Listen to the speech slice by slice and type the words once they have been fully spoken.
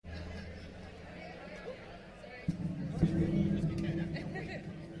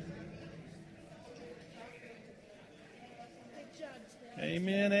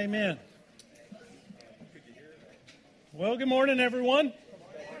Amen, amen. Well, good morning, everyone.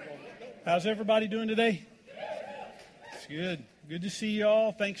 How's everybody doing today? It's good. Good to see you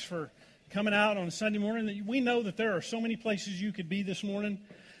all. Thanks for coming out on a Sunday morning. We know that there are so many places you could be this morning.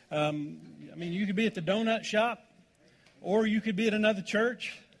 You could be at the donut shop, or you could be at another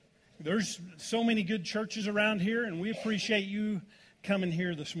church. There's so many good churches around here, and we appreciate you coming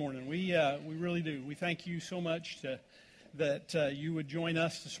here this morning. We really do. We thank you so much that you would join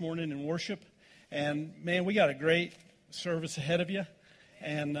us this morning in worship. And, man, we got a great service ahead of you.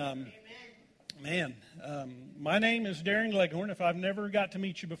 And, my name is Darren Leghorn. If I've never got to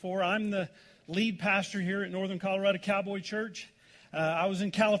meet you before, I'm the lead pastor here at Northern Colorado Cowboy Church. I was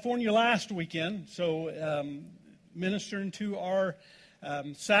in California last weekend, so ministering to our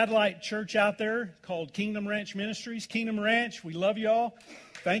satellite church out there called Kingdom Ranch Ministries. Kingdom Ranch, we love y'all.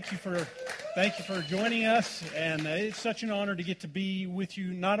 Thank you for joining us, and it's such an honor to get to be with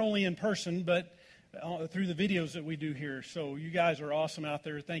you, not only in person, but through the videos that we do here. So you guys are awesome out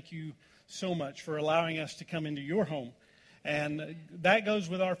there. Thank you so much for allowing us to come into your home. And that goes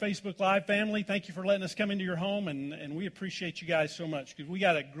with our Facebook Live family. Thank you for letting us come into your home, and we appreciate you guys so much because we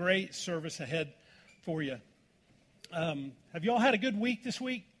got a great service ahead for you. Have you all had a good week this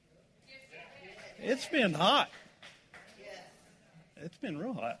week? It's been hot. It's been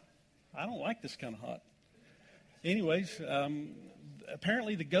real hot. I don't like this kind of hot. Anyways,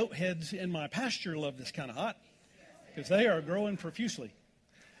 apparently the goat heads in my pasture love this kind of hot because they are growing profusely.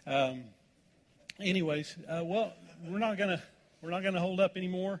 We're not gonna hold up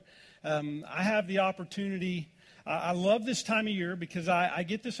anymore. I have the opportunity. I love this time of year because I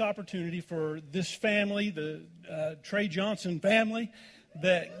get this opportunity for this family, the Trey Johnson family,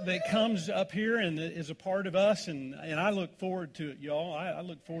 that comes up here and is a part of us, and I look forward to it, y'all. I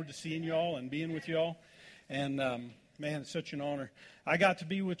look forward to seeing y'all and being with y'all, and man, it's such an honor. I got to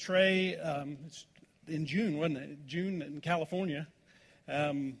be with Trey in June, wasn't it? June in California.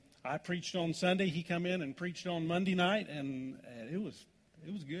 I preached on Sunday. He come in and preached on Monday night, and it was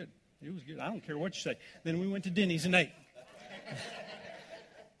good. It was good. I don't care what you say. Then we went to Denny's and ate.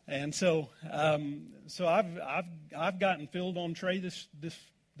 And so I've gotten filled on Trey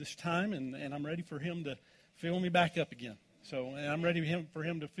this time, and I'm ready for him to fill me back up again. And I'm ready for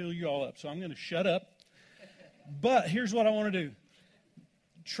him to fill you all up. So I'm going to shut up. But here's what I want to do.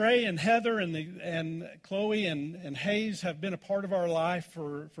 Trey and Heather and Chloe and Hayes have been a part of our life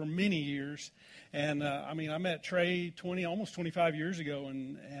for many years. And I met Trey almost 25 years ago,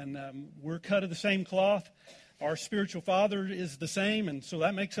 and we're cut of the same cloth. Our spiritual father is the same, and so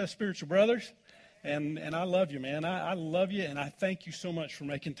that makes us spiritual brothers. And I love you, man. I love you, and I thank you so much for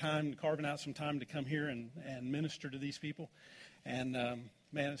making time, carving out some time to come here and minister to these people. And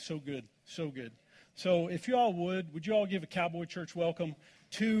man, it's so good, so good. So if you all would you all give a Cowboy Church welcome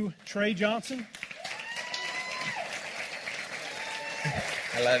to Trey Johnson?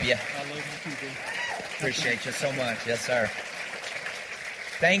 I love you. I love you too, dude. Appreciate you so much. Yes, sir.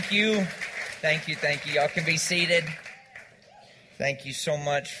 Thank you. Thank you. Thank you. Y'all can be seated. Thank you so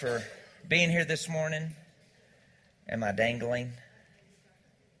much for being here this morning. Am I dangling?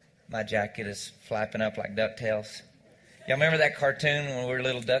 My jacket is flapping up like DuckTales. Y'all remember that cartoon when we were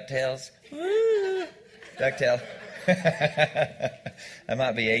little DuckTales? DuckTales. I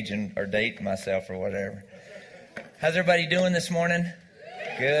might be aging or dating myself or whatever. How's everybody doing this morning?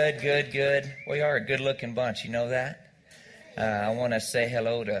 Good, good, good. We are a good-looking bunch. You know that? I want to say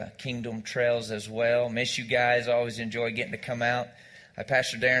hello to Kingdom Trails as well. Miss you guys. Always enjoy getting to come out.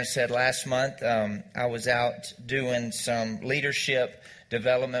 Pastor Darren said last month I was out doing some leadership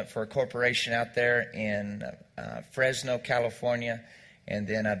development for a corporation out there in Fresno, California. And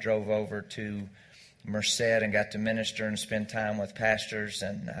then I drove over to Merced and got to minister and spend time with pastors.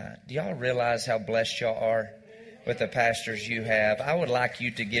 And do y'all realize how blessed y'all are with the pastors you have? I would like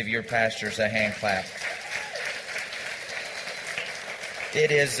you to give your pastors a hand clap. It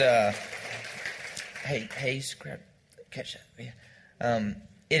is, catch that. Yeah.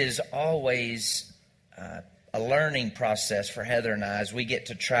 It is always a learning process for Heather and I as we get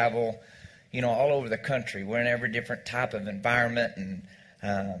to travel, all over the country. We're in every different type of environment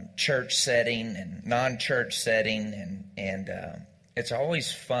and church setting and non-church setting, and it's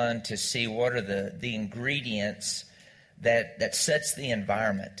always fun to see what are the ingredients that sets the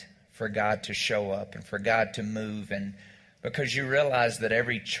environment for God to show up and for God to move, and because you realize that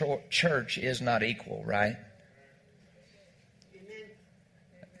every church is not equal, right? Amen.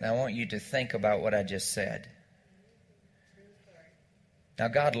 Now I want you to think about what I just said. Now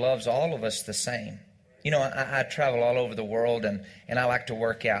God loves all of us the same. I travel all over the world and I like to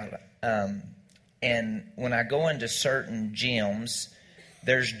work out. And when I go into certain gyms,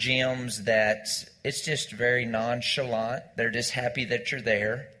 There's gyms that it's just very nonchalant. They're just happy that you're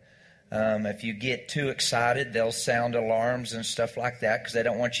there. If you get too excited, they'll sound alarms and stuff like that because they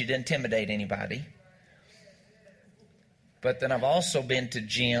don't want you to intimidate anybody. But then I've also been to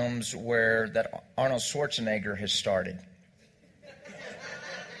gyms where that Arnold Schwarzenegger has started.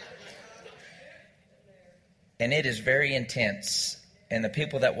 And it is very intense. And the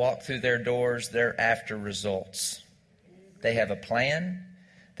people that walk through their doors, they're after results. They have a plan.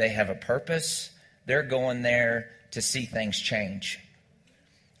 They have a purpose. They're going there to see things change.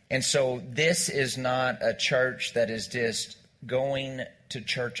 And so this is not a church that is just going to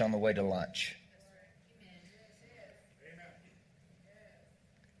church on the way to lunch.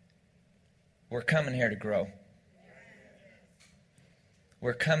 We're coming here to grow.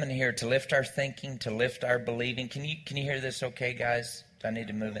 We're coming here to lift our thinking, to lift our believing. Can you hear this okay, guys? Do I need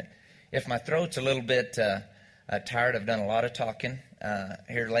to move it? If my throat's a little bit tired, I've done a lot of talking.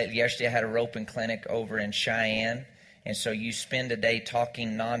 Here lately, yesterday I had a roping clinic over in Cheyenne. And so you spend a day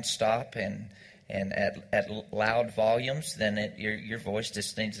talking nonstop and at loud volumes, then your voice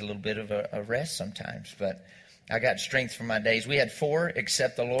just needs a little bit of a rest sometimes. But I got strength for my days. We had 4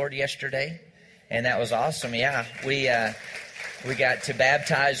 accept the Lord yesterday, and that was awesome. Yeah, we got to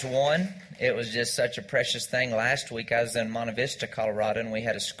baptize 1. It was just such a precious thing. Last week I was in Monte Vista, Colorado, and we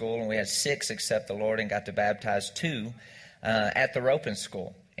had a school, and we had 6 accept the Lord and got to baptize 2 at the roping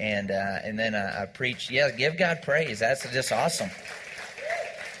school. And then I preached. Yeah, give God praise. That's just awesome.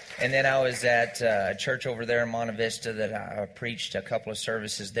 And then I was at a church over there in Monte Vista that I preached a couple of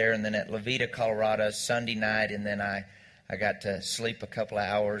services there. And then at Levita, Colorado, Sunday night. And then I got to sleep a couple of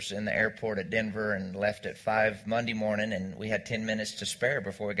hours in the airport at Denver and left at 5 Monday morning. And we had 10 minutes to spare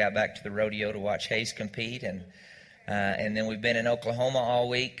before we got back to the rodeo to watch Hayes compete. And then we've been in Oklahoma all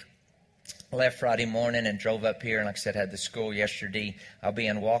week. Left Friday morning and drove up here, and like I said, had the school yesterday. I'll be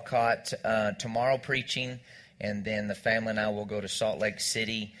in Walcott tomorrow preaching, and then the family and I will go to Salt Lake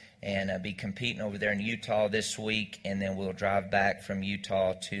City and be competing over there in Utah this week, and then we'll drive back from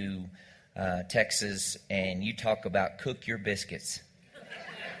Utah to Texas. And you talk about cook your biscuits.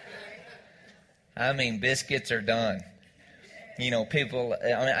 I mean, biscuits are done. You know, people,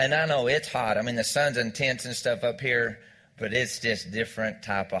 and I know it's hot. I mean, the sun's intense and stuff up here. But it's just different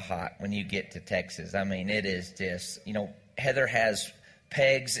type of hot when you get to Texas. I mean, it is just, you know, Heather has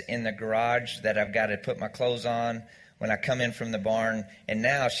pegs in the garage that I've got to put my clothes on when I come in from the barn. And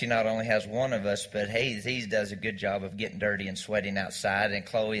now she not only has one of us, but he does a good job of getting dirty and sweating outside, and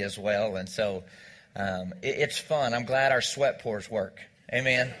Chloe as well. And so it's fun. I'm glad our sweat pores work.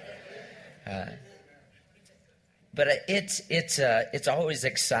 Amen. But it's always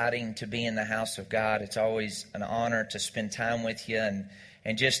exciting to be in the house of God. It's always an honor to spend time with you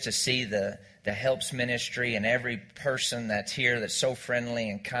and just to see the helps ministry and every person that's here that's so friendly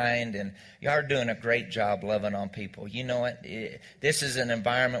and kind. And you are doing a great job loving on people. You know it. This is an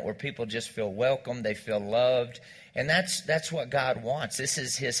environment where people just feel welcome. They feel loved. And that's what God wants. This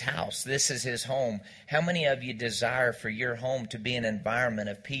is His house. This is His home. How many of you desire for your home to be an environment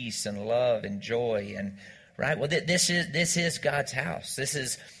of peace and love and joy and right? Well, this is God's house. This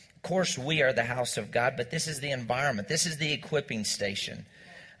is, of course, we are the house of God, but this is the environment. This is the equipping station.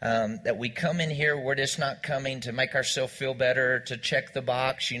 That we come in here, we're just not coming to make ourselves feel better, to check the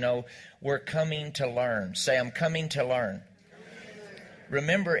box. You know, we're coming to learn. Say, I'm coming to learn.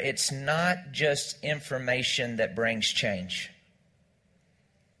 Remember, it's not just information that brings change.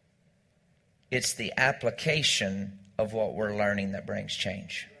 It's the application of what we're learning that brings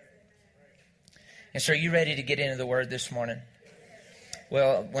change. And so are you ready to get into the Word this morning?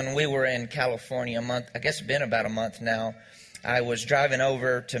 Well, when we were in California a month, I guess it's been about a month now, I was driving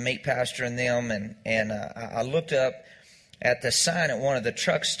over to meet Pastor and them, and I looked up at the sign at one of the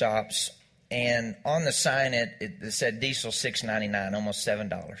truck stops, and on the sign it said diesel $6.99, almost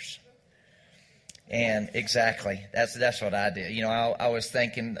 $7. And exactly, that's what I did. You know, I was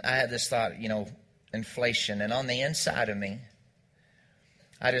thinking, I had this thought, you know, inflation. And on the inside of me,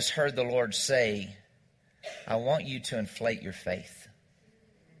 I just heard the Lord say, I want you to inflate your faith.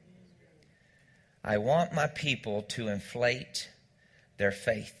 I want my people to inflate their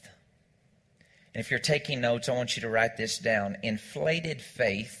faith. And if you're taking notes, I want you to write this down. Inflated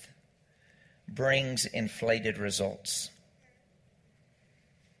faith brings inflated results.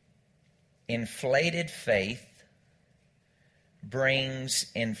 Inflated faith brings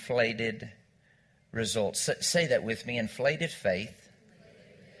inflated results. Say that with me. Inflated faith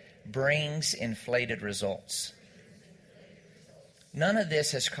brings inflated results. None of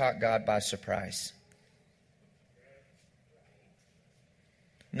this has caught God by surprise.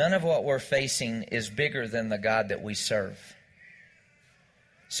 None of what we're facing is bigger than the God that we serve.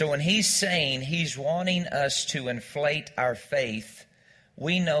 So when he's saying he's wanting us to inflate our faith,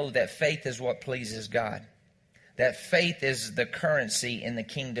 we know that faith is what pleases God. That faith is the currency in the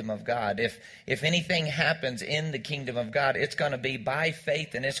kingdom of God. If anything happens in the kingdom of God, it's going to be by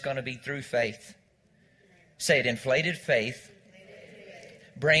faith and it's going to be through faith. Say it, inflated faith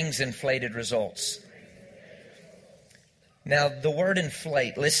brings inflated results. Now, the word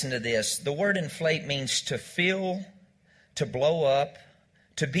inflate, listen to this. The word inflate means to fill, to blow up,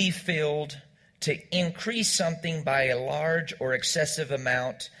 to be filled, to increase something by a large or excessive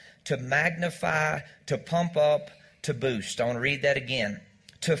amount, to magnify, to pump up, to boost. I want to read that again.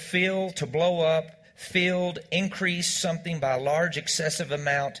 To fill, to blow up, filled, increase something by a large excessive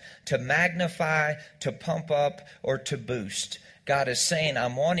amount, to magnify, to pump up, or to boost. God is saying,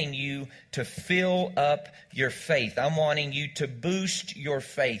 I'm wanting you to fill up your faith. I'm wanting you to boost your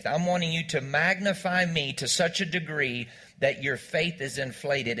faith. I'm wanting you to magnify me to such a degree that your faith is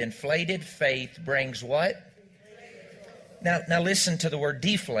inflated. Inflated faith brings what? Now listen to the word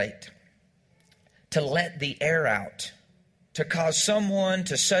deflate. To let the air out. To cause someone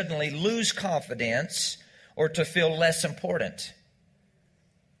to suddenly lose confidence or to feel less important.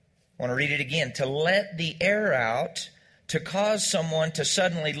 I want to read it again. To let the air out, to cause someone to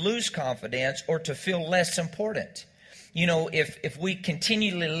suddenly lose confidence or to feel less important. You know, if we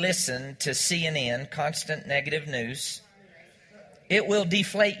continually listen to CNN, constant negative news, it will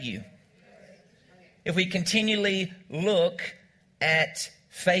deflate you. If we continually look at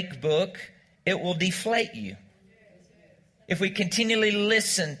fake book, it will deflate you. If we continually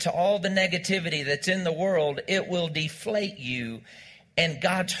listen to all the negativity that's in the world, it will deflate you. And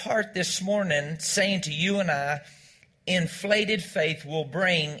God's heart this morning saying to you and I, inflated faith will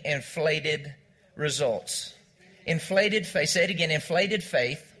bring inflated results. Inflated faith, say it again, inflated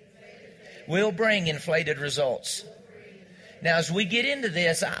faith will bring inflated results. Now, as we get into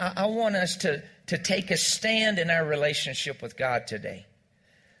this, I want us to take a stand in our relationship with God today.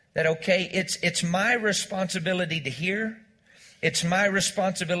 That, okay, it's my responsibility to hear. It's my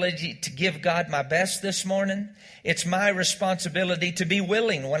responsibility to give God my best this morning. It's my responsibility to be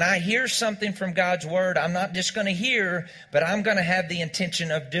willing. When I hear something from God's Word, I'm not just going to hear, but I'm going to have the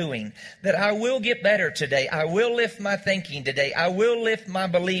intention of doing. That I will get better today. I will lift my thinking today. I will lift my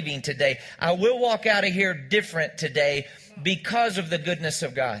believing today. I will walk out of here different today because of the goodness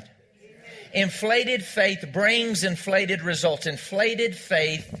of God. Inflated faith brings inflated results. Inflated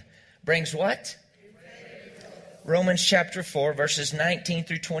faith brings what? Romans chapter 4, verses 19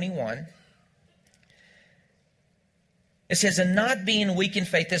 through 21. It says, and not being weak in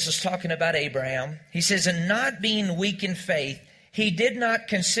faith, this is talking about Abraham. He says, and not being weak in faith, he did not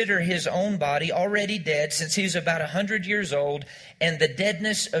consider his own body already dead since he was about 100 years old and the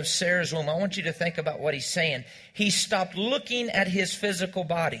deadness of Sarah's womb. I want you to think about what he's saying. He stopped looking at his physical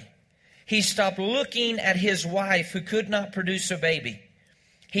body. He stopped looking at his wife who could not produce a baby.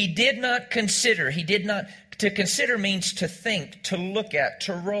 He did not consider. To consider means to think, to look at,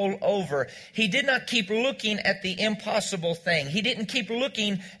 to roll over. He did not keep looking at the impossible thing. He didn't keep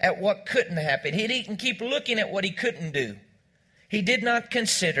looking at what couldn't happen. He didn't keep looking at what he couldn't do. He did not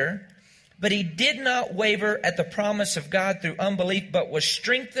consider, but he did not waver at the promise of God through unbelief, but was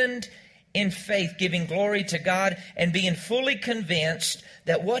strengthened in faith, giving glory to God and being fully convinced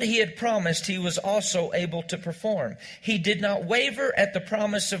that what he had promised he was also able to perform. He did not waver at the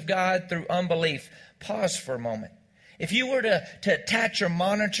promise of God through unbelief. Pause for a moment. If you were to attach a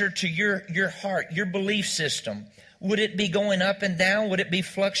monitor to your heart, your belief system, would it be going up and down? Would it be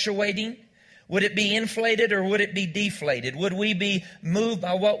fluctuating? Would it be inflated or would it be deflated? Would we be moved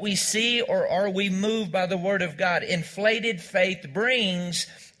by what we see or are we moved by the Word of God? Inflated faith brings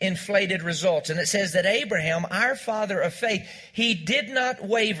inflated results. And it says that Abraham, our father of faith, he did not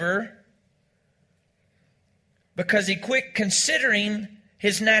waver because he quit considering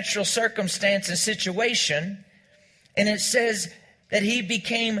his natural circumstance and situation. And it says that he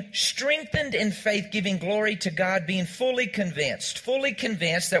became strengthened in faith, giving glory to God, being fully convinced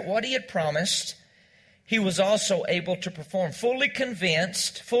that what he had promised, he was also able to perform. Fully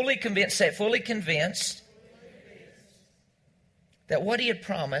convinced, say it, fully convinced that what he had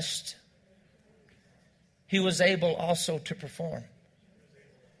promised, he was able also to perform.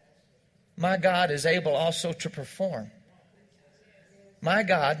 My God is able also to perform. My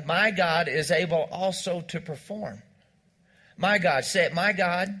God is able also to perform. My God, say it, my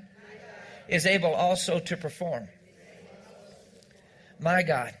God is able also to perform. My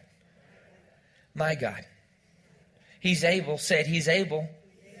God. He's able, say it, he's able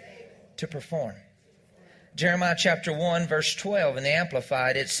to perform. Jeremiah chapter 1, verse 12 in the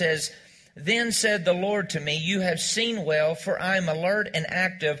Amplified, it says, Then said the Lord to me, you have seen well, for I am alert and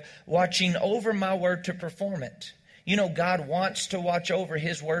active, watching over my word to perform it. You know, God wants to watch over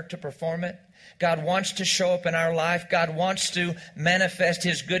His word to perform it. God wants to show up in our life. God wants to manifest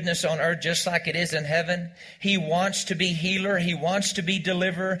His goodness on earth just like it is in heaven. He wants to be healer. He wants to be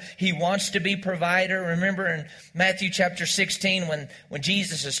deliverer. He wants to be provider. Remember in Matthew chapter 16 when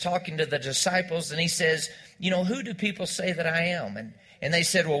Jesus is talking to the disciples and He says, you know, who do people say that I am? And they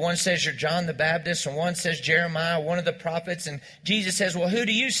said, well, one says you're John the Baptist and one says Jeremiah, one of the prophets. And Jesus says, well, who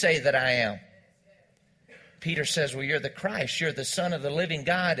do you say that I am? Peter says, well, you're the Christ. You're the Son of the living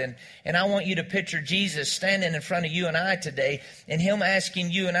God. And I want you to picture Jesus standing in front of you and I today and Him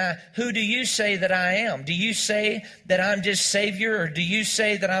asking you and I, who do you say that I am? Do you say that I'm just Savior? Or do you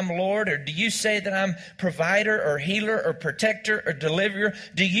say that I'm Lord? Or do you say that I'm provider or healer or protector or deliverer?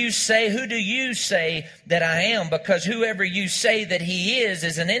 Who do you say that I am? Because whoever you say that He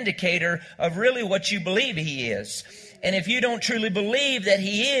is an indicator of really what you believe He is. And if you don't truly believe that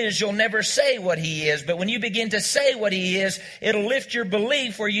He is, you'll never say what He is. But when you begin to say what He is, it'll lift your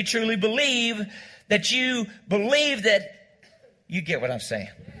belief where you truly believe that you get what I'm saying.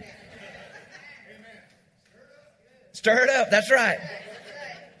 Stir it up. That's right.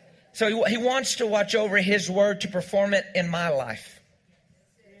 So He wants to watch over His word to perform it in my life.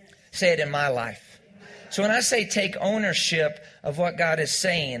 Say it, in my life. So when I say take ownership of what God is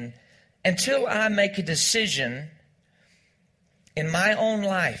saying, until I make a decision in my own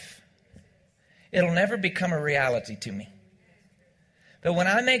life, it'll never become a reality to me. But when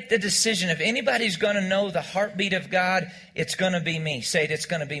I make the decision, if anybody's going to know the heartbeat of God, it's going to be me. Say it, it's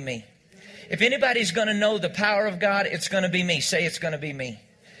going to be me. If anybody's going to know the power of God, it's going to be me. Say it's going to be me.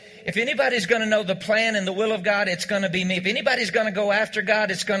 If anybody's going to know the plan and the will of God, it's going to be me. If anybody's going to go after God,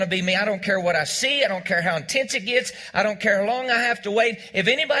 it's going to be me. I don't care what I see. I don't care how intense it gets. I don't care how long I have to wait. If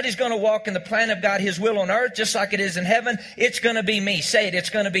anybody's going to walk in the plan of God, His will on earth, just like it is in heaven, it's going to be me. Say it, it's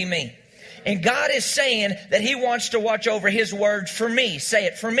going to be me. And God is saying that He wants to watch over His word for me. Say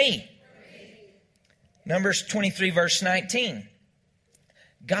it, for me. Numbers 23 verse 19.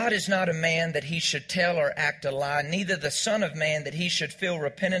 God is not a man that He should tell or act a lie, neither the Son of Man that He should feel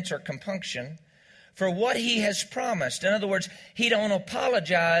repentance or compunction for what He has promised. In other words, He don't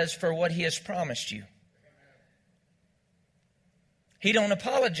apologize for what He has promised you. He don't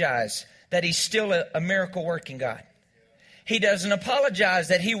apologize that He's still a miracle working God. He doesn't apologize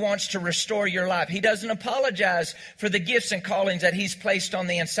that He wants to restore your life. He doesn't apologize for the gifts and callings that He's placed on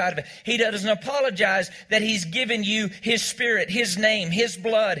the inside of it. He doesn't apologize that He's given you His Spirit, His name, His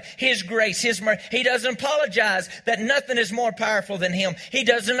blood, His grace, His mercy. He doesn't apologize that nothing is more powerful than Him. He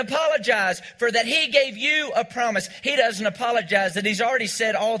doesn't apologize for that He gave you a promise. He doesn't apologize that He's already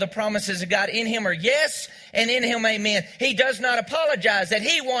said all the promises of God in Him are yes and in Him amen. He does not apologize that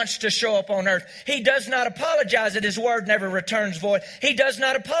He wants to show up on earth. He does not apologize that His word never returns void. He does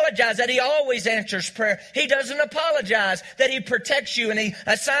not apologize that He always answers prayer. He doesn't apologize that He protects you and He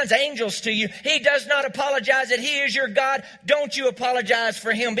assigns angels to you. He does not apologize that He is your God. Don't you apologize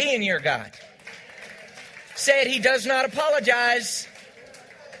for Him being your God. Say it, He does not apologize.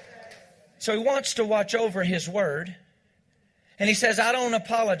 So He wants to watch over His word. And He says, I don't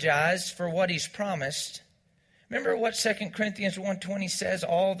apologize for what He's promised. Remember what 2 Corinthians 1:20 says?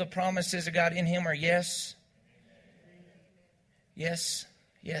 All the promises of God in Him are yes. Yes.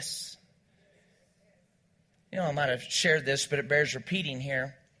 Yes. You know, I might have shared this, but it bears repeating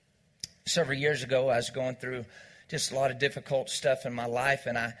here. Several years ago, I was going through just a lot of difficult stuff in my life,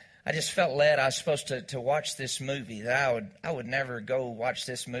 and I just felt led I was supposed to watch this movie. That I would never go watch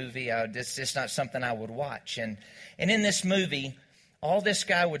this movie. It's just not something I would watch. And in this movie, all this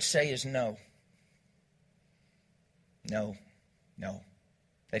guy would say is no. No. No.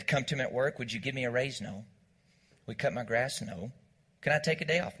 They'd come to him at work. Would you give me a raise? No. We cut my grass? No. Can I take a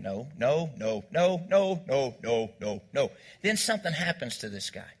day off? No. No. No. No. No. No. No. No. No. Then something happens to this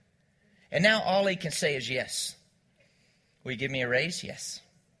guy. And now all he can say is yes. Will you give me a raise? Yes.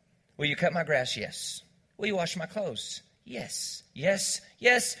 Will you cut my grass? Yes. Will you wash my clothes? Yes. Yes.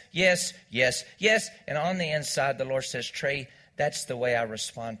 Yes. Yes. Yes. Yes. And on the inside, the Lord says, Trey, that's the way I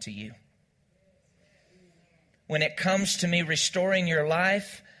respond to you. When it comes to me restoring your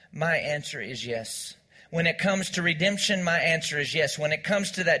life, my answer is yes. When it comes to redemption, my answer is yes. When it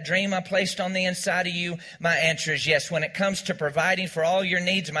comes to that dream I placed on the inside of you, my answer is yes. When it comes to providing for all your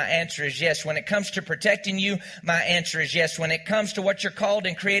needs, my answer is yes. When it comes to protecting you, my answer is yes. When it comes to what you're called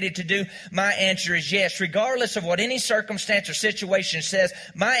and created to do, my answer is yes. Regardless of what any circumstance or situation says,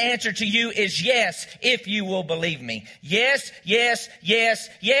 my answer to you is yes, if you will believe me. Yes, yes, yes,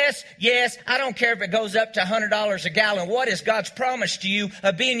 yes, yes. I don't care if it goes up to $100 a gallon. What is God's promise to you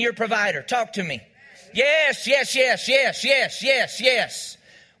of being your provider? Talk to me. Yes, yes, yes, yes, yes, yes, yes.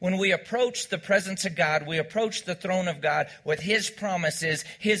 When we approach the presence of God, we approach the throne of God with His promises,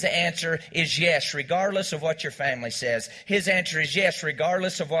 His answer is yes, regardless of what your family says. His answer is yes,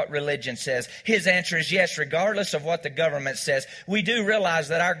 regardless of what religion says. His answer is yes, regardless of what the government says. We do realize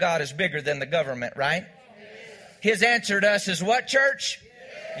that our God is bigger than the government, right? His answer to us is what, church?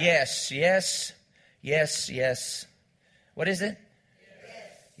 Yes, yes, yes, yes. What is it?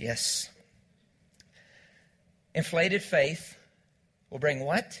 Yes. Inflated faith will bring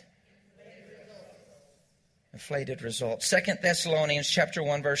what? Inflated results. 2 Thessalonians chapter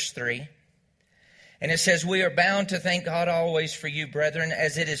 1, verse 3. And it says, we are bound to thank God always for you, brethren,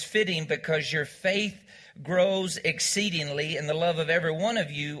 as it is fitting, because your faith grows exceedingly, and the love of every one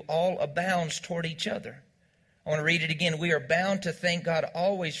of you all abounds toward each other. I want to read it again. We are bound to thank God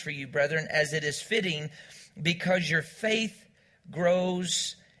always for you, brethren, as it is fitting, because your faith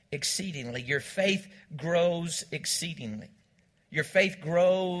grows exceedingly. Your faith grows exceedingly. Your faith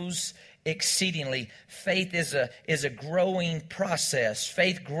grows exceedingly. Faith is a growing process.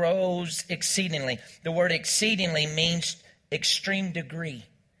 Faith grows exceedingly. The word exceedingly means extreme degree.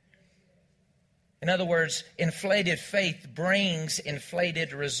 In other words, inflated faith brings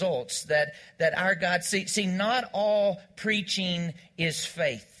inflated results. That our God, see, not all preaching is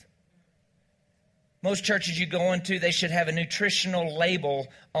faith. Most churches you go into, they should have a nutritional label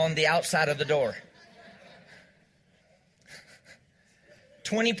on the outside of the door.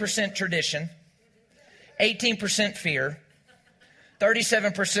 20% tradition, 18% fear,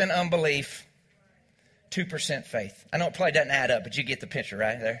 37% unbelief, 2% faith. I know it probably doesn't add up, but you get the picture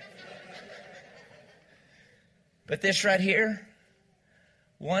right there. But this right here,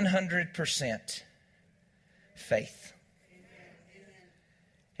 100% faith.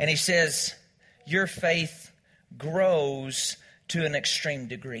 And he says, your faith grows to an extreme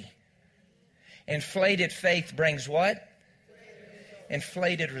degree. Inflated faith brings what?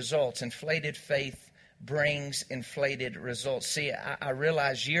 Inflated results. Inflated faith brings inflated results. See, I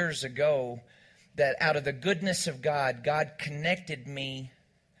realized years ago that out of the goodness of God, God connected me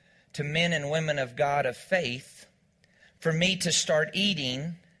to men and women of God of faith for me to start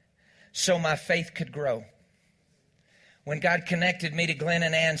eating so my faith could grow. When God connected me to Glenn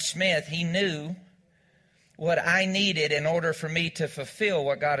and Ann Smith, He knew what I needed in order for me to fulfill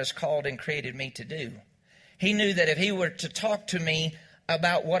what God has called and created me to do. He knew that if He were to talk to me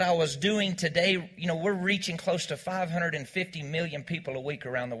about what I was doing today, we're reaching close to 550 million people a week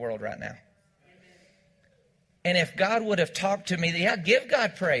around the world right now. And if God would have talked to me, give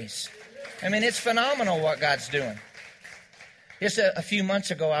God praise. I mean, it's phenomenal what God's doing. Just a few months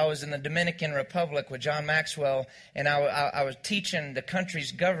ago, I was in the Dominican Republic with John Maxwell, and I was teaching the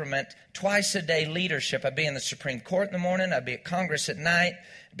country's government twice a day leadership. I'd be in the Supreme Court in the morning, I'd be at Congress at night,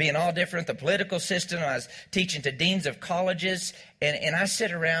 being all different, the political system. I was teaching to deans of colleges, and I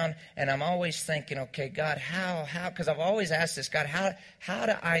sit around, and I'm always thinking, okay, God, how, because I've always asked this, God, how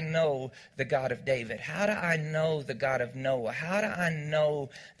do I know the God of David? How do I know the God of Noah? How do I know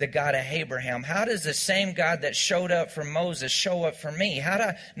the God of Abraham? How does the same God that showed up for Moses show up for me?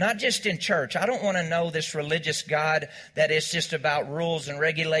 Not just in church. I don't want to know this religious God that is just about rules and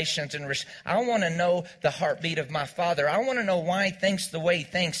regulations. I want to know the heartbeat of my Father. I want to know why He thinks the way He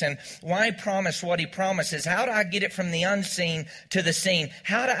thinks and why He promised what He promises. How do I get it from the unseen to the seen?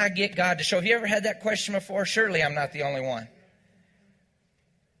 How do I get God to show? Have you ever had that question before? Surely I'm not the only one.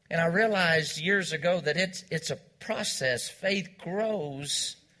 And I realized years ago that it's a process. Faith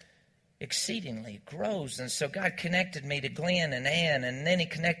grows exceedingly, grows. And so God connected me to Glenn and Ann, and then He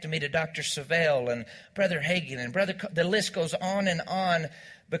connected me to Dr. Savelle and Brother Hagin and the list goes on and on,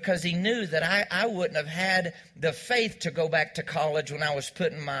 because He knew that I wouldn't have had the faith to go back to college when I was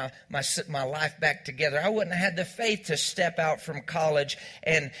putting my life back together. I wouldn't have had the faith to step out from college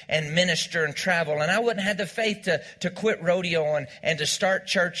and minister and travel. And I wouldn't have had the faith to quit rodeo and to start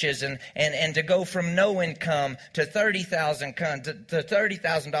churches and to go from no income to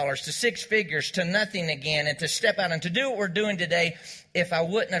 $30,000 to six figures to nothing again, and to step out and to do what we're doing today. If I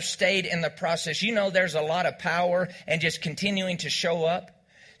wouldn't have stayed in the process, there's a lot of power in just continuing to show up.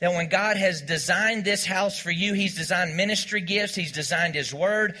 that when God has designed this house for you, He's designed ministry gifts, He's designed His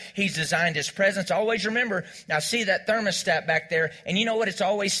Word, He's designed His presence. Always remember, now see that thermostat back there, and you know what it's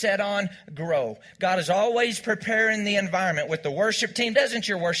always set on? Grow. God is always preparing the environment with the worship team. Doesn't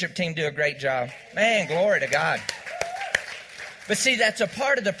your worship team do a great job? Man, glory to God. But see, that's a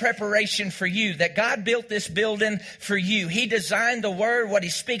part of the preparation for you, that God built this building for you. He designed the Word, what He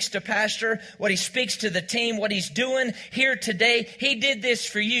speaks to Pastor, what He speaks to the team, what He's doing here today. He did this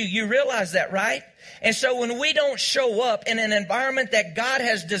for you. You realize that, right? And so when we don't show up in an environment that God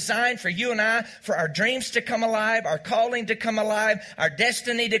has designed for you and I, for our dreams to come alive, our calling to come alive, our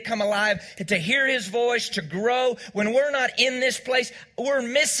destiny to come alive, to hear His voice, to grow, when we're not in this place, we're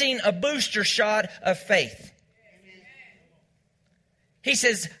missing a booster shot of faith. He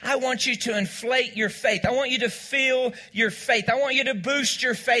says, I want you to inflate your faith. I want you to feel your faith. I want you to boost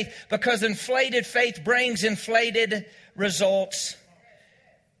your faith, because inflated faith brings inflated results.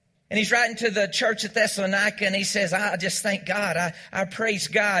 And he's writing to the church at Thessalonica, and he says, I just thank God. I praise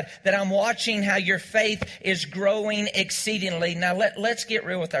God that I'm watching how your faith is growing exceedingly. Now, let's get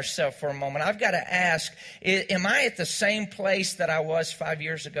real with ourselves for a moment. I've got to ask, am I at the same place that I was 5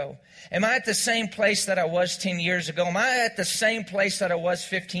 years ago? Am I at the same place that I was 10 years ago? Am I at the same place that I was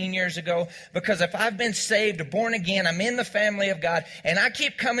 15 years ago? Because if I've been saved, born again, I'm in the family of God, and I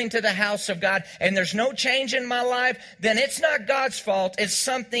keep coming to the house of God, and there's no change in my life, then it's not God's fault. It's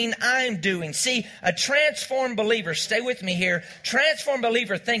something I'm doing. See, a transformed believer, stay with me here, transformed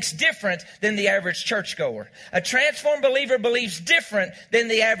believer thinks different than the average churchgoer. A transformed believer believes different than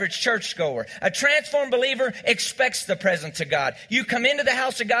the average churchgoer. A transformed believer expects the presence of God. You come into the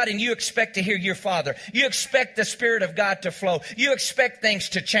house of God and you expect to hear your Father. You expect the Spirit of God to flow. You expect things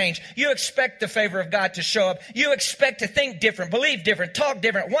to change. You expect the favor of God to show up. You expect to think different, believe different, talk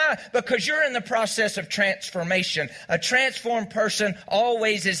different. Why? Because you're in the process of transformation. A transformed person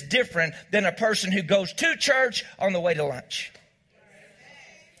always is different than a person who goes to church on the way to lunch.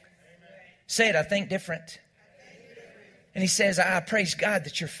 Say it, I think different. And he says, I praise God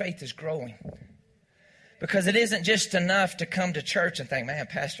that your faith is growing. Because it isn't just enough to come to church and think, man,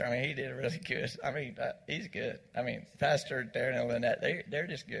 Pastor, he did really good. He's good. Pastor, Darren, and Lynette, they're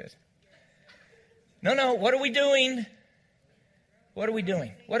just good. No, what are we doing? What are we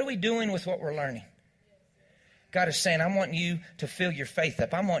doing? What are we doing with what we're learning? God is saying, I'm wanting you to fill your faith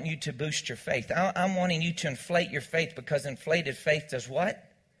up. I'm wanting you to boost your faith. I'm wanting you to inflate your faith, because inflated faith does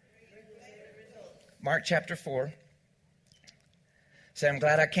what? Mark chapter 4. Say, I'm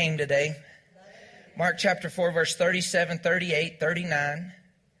glad I came today. Mark chapter 4, verse 37, 38, 39.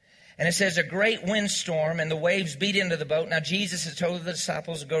 And it says, a great windstorm and the waves beat into the boat. Now Jesus had told the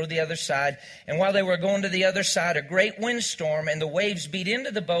disciples to go to the other side. And while they were going to the other side, a great windstorm and the waves beat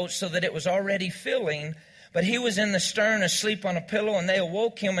into the boat so that it was already filling. But he was in the stern asleep on a pillow, and they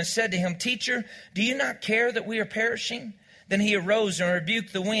awoke him and said to him, Teacher, do you not care that we are perishing? Then he arose and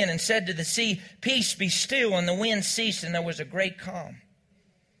rebuked the wind and said to the sea, Peace, be still. And the wind ceased, and there was a great calm.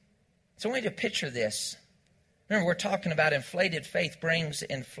 So I want you to picture this. Remember, we're talking about inflated faith brings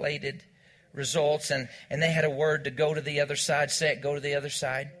inflated results. And they had a word to go to the other side. Say it, go to the other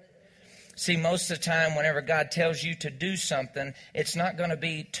side. See, most of the time, whenever God tells you to do something, it's not going to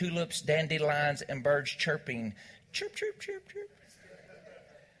be tulips, dandelions, and birds chirping. Chirp, chirp, chirp, chirp.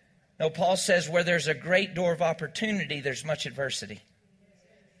 No, Paul says where there's a great door of opportunity, there's much adversity.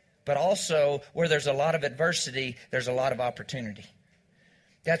 But also, where there's a lot of adversity, there's a lot of opportunity.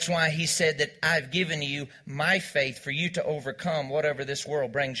 That's why he said that I've given you my faith for you to overcome whatever this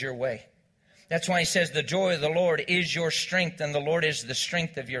world brings your way. That's why he says the joy of the Lord is your strength, and the Lord is the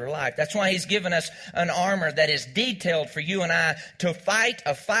strength of your life. That's why he's given us an armor that is detailed for you and I to fight,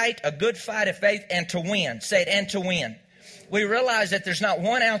 a good fight of faith, and to win. Say it, and to win. We realize that there's not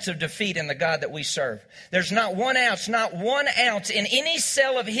 1 ounce of defeat in the God that we serve. There's not 1 ounce in any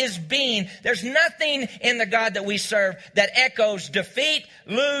cell of his being. There's nothing in the God that we serve that echoes defeat,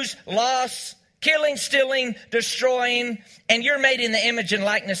 lose, loss, killing, stealing, destroying. And you're made in the image and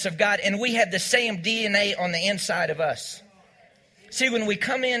likeness of God, and we have the same DNA on the inside of us. See, when we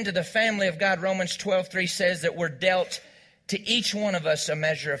come into the family of God, Romans 12:3 says that we're dealt to each one of us a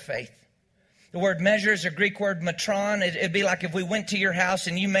measure of faith. The word measure is a Greek word metron. It'd be like if we went to your house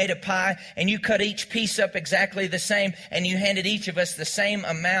and you made a pie and you cut each piece up exactly the same and you handed each of us the same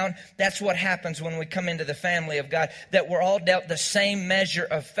amount. That's what happens when we come into the family of God, that we're all dealt the same measure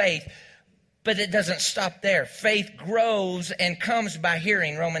of faith. But it doesn't stop there. Faith grows and comes by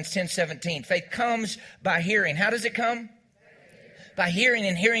hearing, Romans 10:17. Faith comes by hearing. How does it come? By hearing,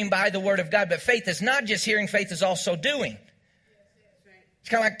 and hearing by the word of God. But faith is not just hearing, faith is also doing. It's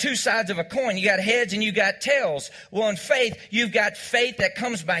kind of like two sides of a coin. You got heads and you got tails. Well, in faith, you've got faith that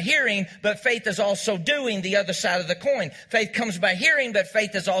comes by hearing, but faith is also doing the other side of the coin. Faith comes by hearing, but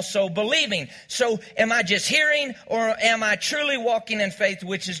faith is also believing. So am I just hearing, or am I truly walking in faith,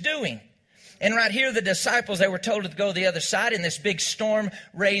 which is doing? And right here, the disciples, they were told to go the other side, and this big storm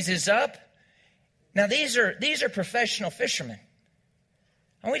raises up. Now, these are professional fishermen.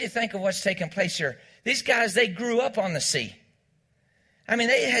 I want you to think of what's taking place here. These guys, they grew up on the sea. I mean,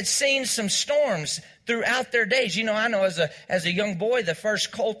 they had seen some storms throughout their days. You know, I know as a young boy, the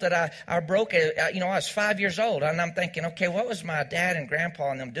first colt that I broke, I was 5 years old. And I'm thinking, okay, what was my dad and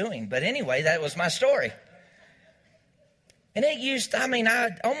grandpa and them doing? But anyway, that was my story. And I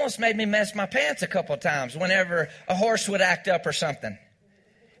almost made me mess my pants a couple of times whenever a horse would act up or something.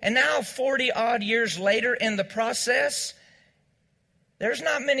 And now 40 odd years later in the process, there's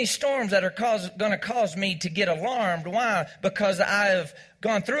not many storms that are going to cause me to get alarmed. Why? Because I've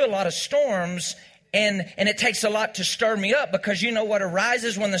gone through a lot of storms, and it takes a lot to stir me up, because you know what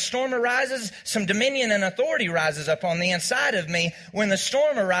arises when the storm arises? Some dominion and authority rises up on the inside of me when the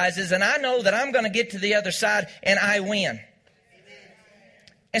storm arises, and I know that I'm going to get to the other side and I win.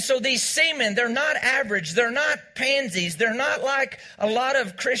 And so these seamen, they're not average. They're not pansies. They're not like a lot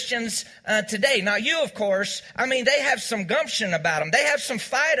of Christians today. Now, you, of course, they have some gumption about them. They have some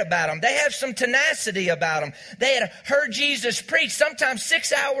fight about them. They have some tenacity about them. They had heard Jesus preach sometimes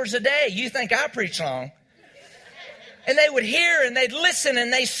 6 hours a day. You think I preach long? And they would hear and they'd listen,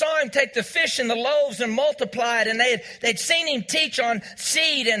 and they saw him take the fish and the loaves and multiply it. And they'd seen him teach on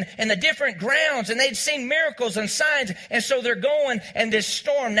seed and the different grounds, and they'd seen miracles and signs. And so they're going, and this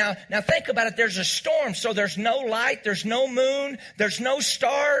storm. Now think about it. There's a storm, so there's no light, there's no moon, there's no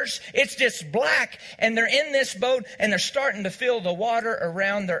stars. It's just black. And they're in this boat, and they're starting to feel the water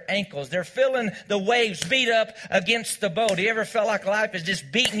around their ankles. They're feeling the waves beat up against the boat. You ever felt like life is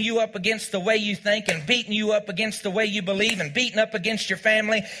just beating you up against the way you think, and beating you up against the way you believe, and beating up against your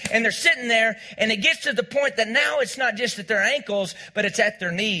family? And they're sitting there, and it gets to the point that now it's not just at their ankles, but it's at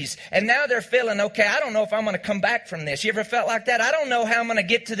their knees. And now they're feeling, okay, I don't know if I'm going to come back from this. You ever felt like that? I don't know how I'm going to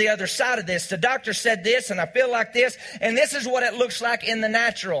get to the other side of this. The doctor said this, and I feel like this, and this is what it looks like in the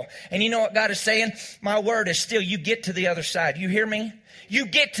natural. And you know what God is saying? My word is still, you get to the other side. You hear me? You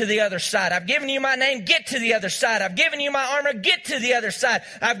get to the other side. I've given you my name. Get to the other side. I've given you my armor. Get to the other side.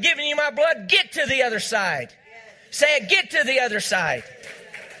 I've given you my blood. Get to the other side. Say it, get to the other side.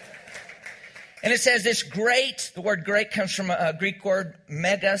 And it says this great, the word great comes from a Greek word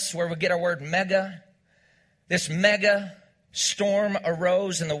megas, where we get our word mega. This mega storm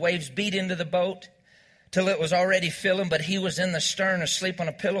arose, and the waves beat into the boat till it was already filling, but he was in the stern asleep on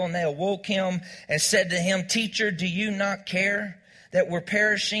a pillow, and they awoke him and said to him, Teacher, do you not care that we're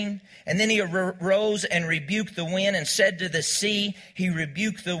perishing? And then he arose and rebuked the wind and said to the sea, he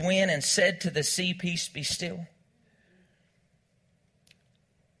rebuked the wind and said to the sea, Peace, be still.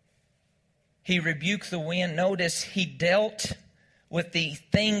 He rebuked the wind. Notice he dealt with the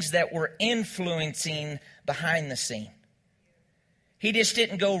things that were influencing behind the scene. He just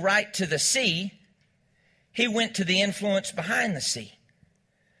didn't go right to the sea. He went to the influence behind the sea.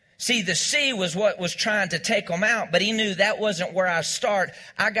 See, the sea was what was trying to take them out, but he knew that wasn't where I start.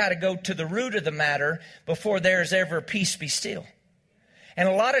 I got to go to the root of the matter before there's ever peace be still. And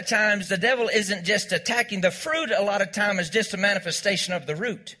a lot of times the devil isn't just attacking. The fruit a lot of time is just a manifestation of the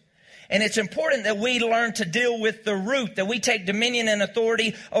root. And it's important that we learn to deal with the root, that we take dominion and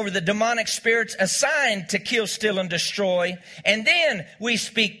authority over the demonic spirits assigned to kill, steal, and destroy. And then we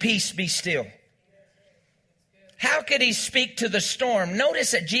speak, peace, be still. How could he speak to the storm?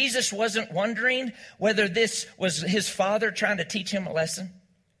 Notice that Jesus wasn't wondering whether this was his Father trying to teach him a lesson.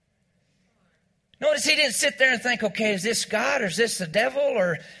 Notice he didn't sit there and think, okay, is this God or is this the devil?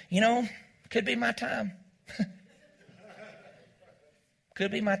 Or, could be my time.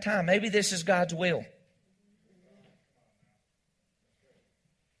 Could be my time. Maybe this is God's will.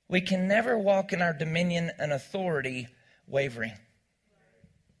 We can never walk in our dominion and authority wavering.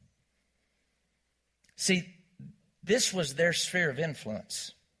 See, this was their sphere of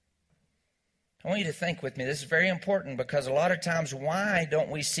influence. I want you to think with me. This is very important, because a lot of times, why don't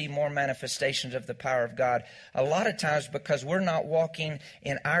we see more manifestations of the power of God? A lot of times because we're not walking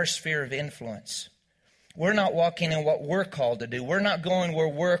in our sphere of influence. We're not walking in what we're called to do. We're not going where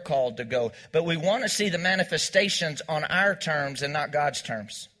we're called to go. But we want to see the manifestations on our terms and not God's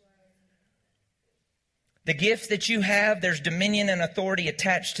terms. The gift that you have, there's dominion and authority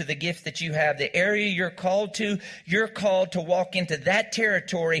attached to the gift that you have. The area you're called to walk into that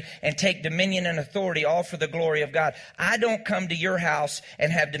territory and take dominion and authority, all for the glory of God. I don't come to your house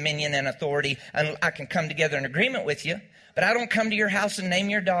and have dominion and authority, and I can come together in agreement with you. But I don't come to your house and name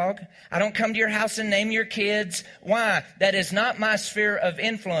your dog. I don't come to your house and name your kids. Why? That is not my sphere of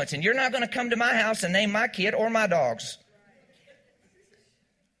influence. And you're not going to come to my house and name my kid or my dogs.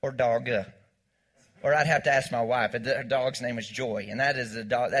 Or dog. Or I'd have to ask my wife. Her dog's name is Joy. And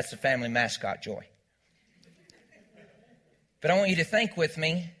that's the family mascot, Joy. But I want you to think with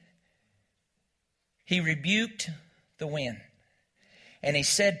me. He rebuked the wind. And he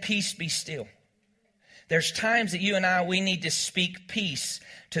said, peace, be still. There's times that you and I, we need to speak peace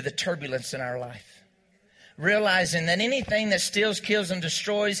to the turbulence in our life. Realizing that anything that steals, kills, and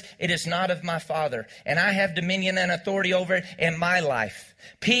destroys, it is not of my Father. And I have dominion and authority over it in my life.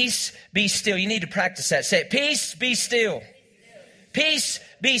 Peace, be still. You need to practice that. Say it. Peace, be still. Peace,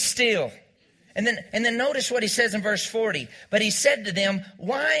 be still. And then notice what he says in verse 40. But he said to them,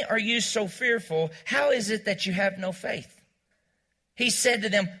 why are you so fearful? How is it that you have no faith? He said to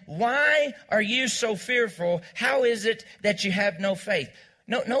them, why are you so fearful? How is it that you have no faith?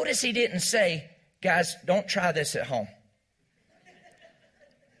 Notice he didn't say, guys, don't try this at home.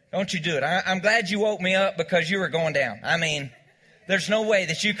 Don't you do it. I'm glad you woke me up because you were going down. I mean, there's no way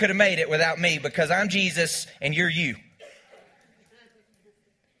that you could have made it without me because I'm Jesus and you're you.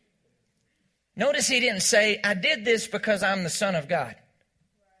 Notice he didn't say, I did this because I'm the Son of God.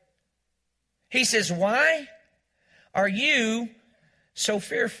 He says, why are you so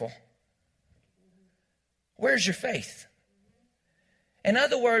fearful? Where's your faith? In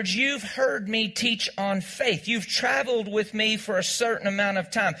other words, you've heard me teach on faith. You've traveled with me for a certain amount of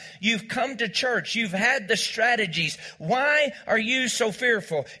time. You've come to church. You've had the strategies. Why are you so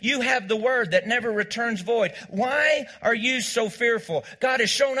fearful? You have the word that never returns void. Why are you so fearful? God has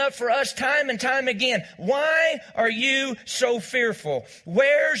shown up for us time and time again. Why are you so fearful?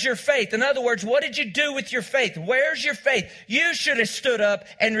 Where's your faith? In other words, what did you do with your faith? Where's your faith? You should have stood up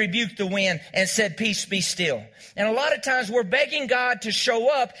and rebuked the wind and said, peace, be still. And a lot of times we're begging God to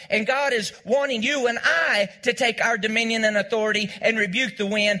show up, and God is wanting you and I to take our dominion and authority and rebuke the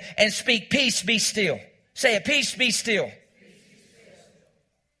wind and speak, peace, be still. Say it, peace, be still.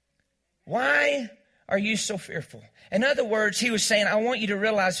 Why are you so fearful? In other words, he was saying, I want you to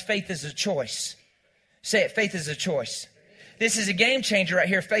realize faith is a choice. Say it, faith is a choice. This is a game changer right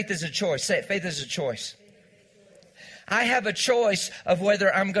here. Faith is a choice. Say it, faith is a choice. I have a choice of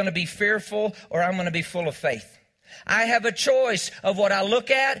whether I'm going to be fearful or I'm going to be full of faith. I have a choice of what I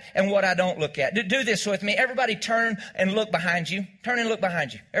look at and what I don't look at. Do this with me. Everybody turn and look behind you. Turn and look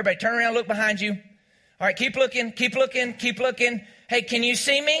behind you. Everybody turn around and look behind you. All right, keep looking, keep looking, keep looking. Hey, can you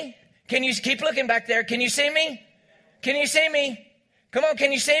see me? Can you keep looking back there? Can you see me? Can you see me? Come on,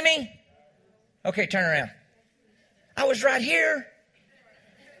 can you see me? Okay, turn around. I was right here.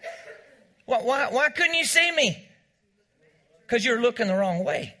 Why couldn't you see me? Because you're looking the wrong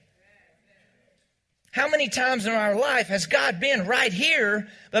way. How many times in our life has God been right here,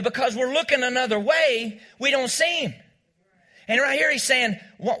 but because we're looking another way, we don't see him? And right here he's saying,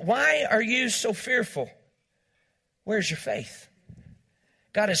 why are you so fearful? Where's your faith?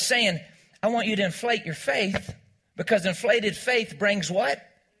 God is saying, I want you to inflate your faith, because inflated faith brings what?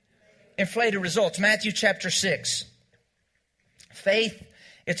 Inflated results. Matthew chapter 6. Faith,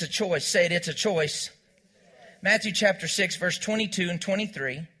 it's a choice. Say it, it's a choice. Matthew chapter 6, verse 22 and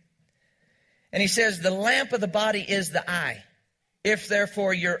 23. And he says, the lamp of the body is the eye. If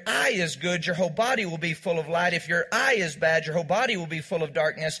therefore your eye is good, your whole body will be full of light. If your eye is bad, your whole body will be full of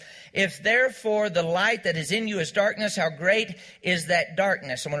darkness. If therefore the light that is in you is darkness, how great is that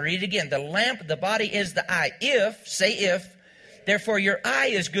darkness? I'm going to read it again. The lamp of the body is the eye. If, therefore your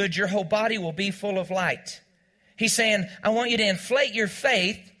eye is good, your whole body will be full of light. He's saying, I want you to inflate your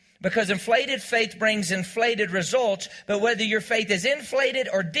faith, because inflated faith brings inflated results, but whether your faith is inflated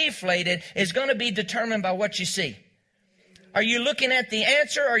or deflated is going to be determined by what you see. Are you looking at the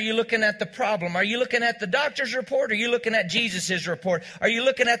answer, or are you looking at the problem? Are you looking at the doctor's report, or are you looking at Jesus' report? Are you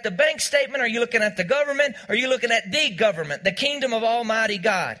looking at the bank statement, or are you looking at the government, or are you looking at the government, the kingdom of Almighty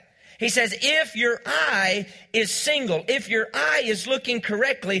God? He says, if your eye is single, if your eye is looking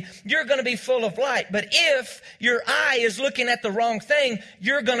correctly, you're going to be full of light. But if your eye is looking at the wrong thing,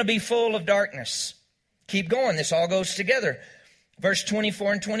 you're going to be full of darkness. Keep going. This all goes together. Verse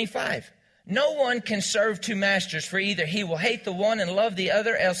 24 and 25. No one can serve two masters, for either he will hate the one and love the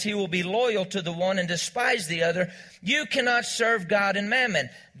other, else he will be loyal to the one and despise the other. You cannot serve God and mammon.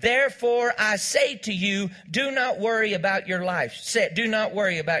 Therefore, I say to you, do not worry about your life. Say it, do not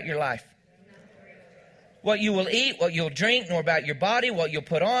worry about your life. what you will eat, what you'll drink, nor about your body, what you'll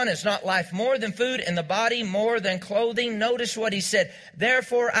put on. Is not life more than food, and the body more than clothing? Notice what he said.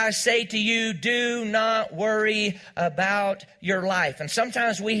 Therefore I say to you, do not worry about your life. And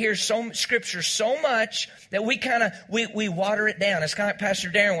sometimes we hear scripture so much that we water it down. It's kind of like Pastor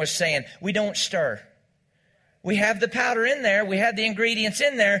Darren was saying, we don't stir. We have the powder in there, we have the ingredients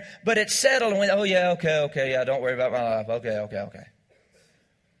in there, but it's settled, and we, oh yeah, okay, yeah, don't worry about my life. Okay.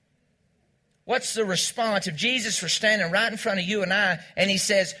 What's the response if Jesus were standing right in front of you and I, and he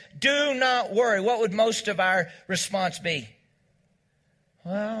says, do not worry? What would most of our response be?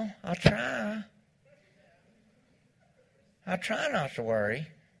 Well, I'll try. I'll try not to worry.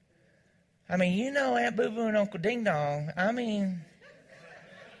 I mean, you know Aunt Boo Boo and Uncle Ding Dong. I mean,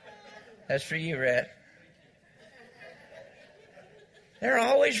 that's for you, Rhett. They're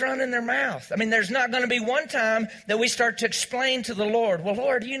always running their mouth. I mean, there's not going to be one time that we start to explain to the Lord, well,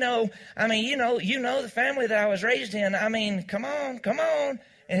 Lord, you know the family that I was raised in. I mean, come on.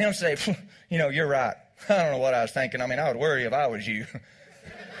 And he'll say, you're right. I don't know what I was thinking. I mean, I would worry if I was you.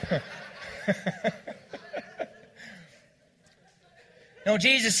 No,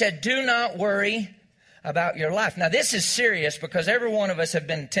 Jesus said, do not worry about your life. Now, this is serious because every one of us have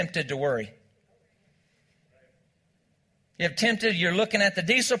been tempted to worry. You're looking at the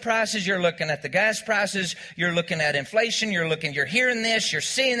diesel prices, you're looking at the gas prices, you're looking at inflation, you're hearing this, you're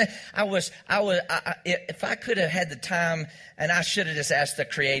seeing that. If I could have had the time, and I should have just asked the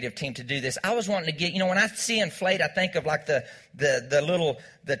creative team to do this, I was wanting to get, when I see inflate, I think of like the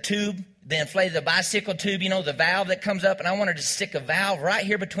tube, the inflated bicycle tube, the valve that comes up, and I wanted to stick a valve right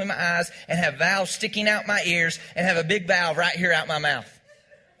here between my eyes and have valves sticking out my ears and have a big valve right here out my mouth.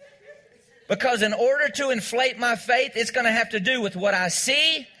 Because in order to inflate my faith, it's going to have to do with what I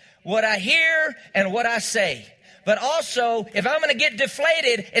see, what I hear, and what I say. But also, if I'm going to get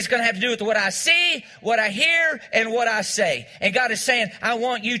deflated, it's going to have to do with what I see, what I hear, and what I say. And God is saying, I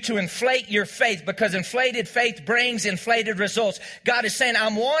want you to inflate your faith because inflated faith brings inflated results. God is saying,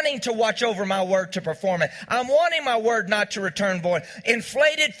 I'm wanting to watch over my word to perform it. I'm wanting my word not to return void.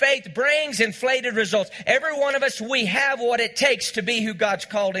 Inflated faith brings inflated results. Every one of us, we have what it takes to be who God's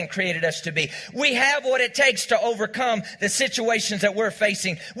called and created us to be. We have what it takes to overcome the situations that we're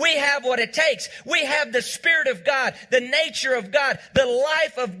facing. We have what it takes. We have the Spirit of God. The nature of God, the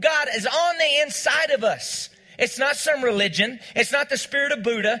life of God is on the inside of us. It's not some religion. It's not the spirit of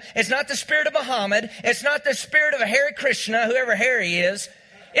Buddha. It's not the spirit of Muhammad. It's not the spirit of a Hare Krishna, whoever Harry is.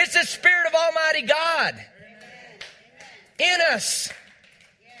 It's the Spirit of Almighty God in us.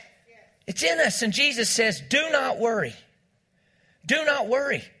 It's in us. And Jesus says, do not worry. Do not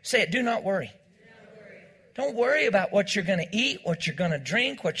worry. Say it, do not worry. Don't worry about what you're going to eat, what you're going to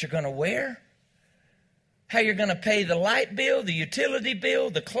drink, what you're going to wear. How you're going to pay the light bill, the utility bill,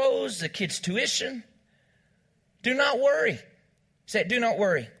 the clothes, the kids' tuition. Do not worry. Say, do not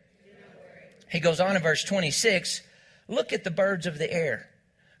worry. He goes on in verse 26, look at the birds of the air.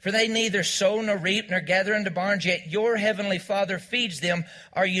 For they neither sow nor reap nor gather into barns, yet your heavenly Father feeds them.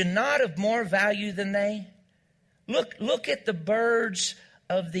 Are you not of more value than they? Look at the birds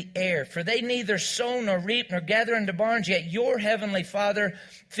of the air. For they neither sow nor reap nor gather into barns, yet your heavenly Father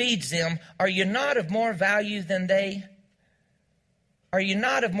feeds them. Are you not of more value than they? Are you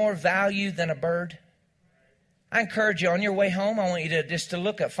not of more value than a bird? I encourage you on your way home, I want you to just to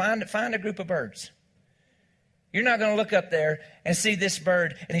look up, find a group of birds. You're not going to look up there and see this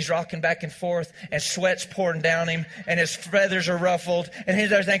bird and he's rocking back and forth and sweat's pouring down him and his feathers are ruffled and he's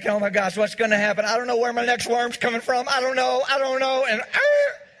there thinking, oh my gosh, what's going to happen? I don't know where my next worm's coming from. I don't know. And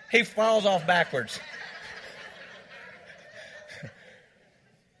he falls off backwards.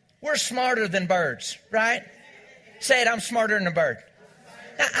 We're smarter than birds, right? Say it, I'm smarter than a bird.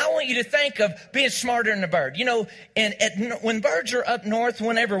 Now, I want you to think of being smarter than a bird. When birds are up north,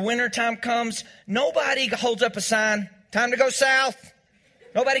 whenever wintertime comes, nobody holds up a sign, time to go south.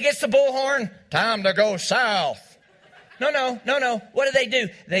 Nobody gets the bullhorn, time to go south. No. What do?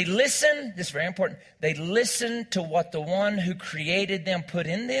 They listen. This is very important. They listen to what the one who created them put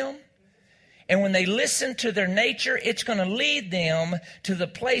in them. And when they listen to their nature, it's going to lead them to the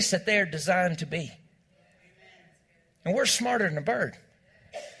place that they're designed to be. And we're smarter than a bird.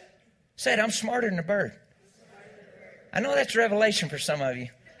 Say it, I'm smarter than a bird. I know that's revelation for some of you.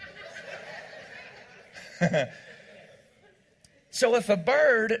 So if a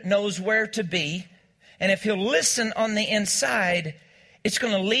bird knows where to be, and if he'll listen on the inside, it's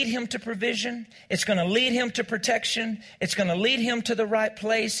going to lead him to provision. It's going to lead him to protection. It's going to lead him to the right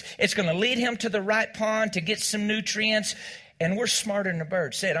place. It's going to lead him to the right pond to get some nutrients. And we're smarter than a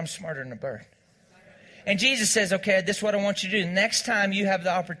bird. Say it, I'm smarter than a bird. And Jesus says, okay, this is what I want you to do. Next time you have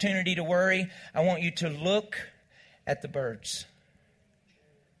the opportunity to worry, I want you to look at the birds.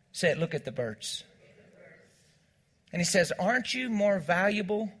 Say it, look at the birds. And he says, aren't you more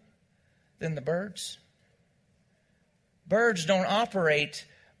valuable than the birds? Birds don't operate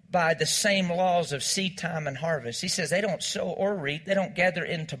by the same laws of seed time and harvest. He says they don't sow or reap. They don't gather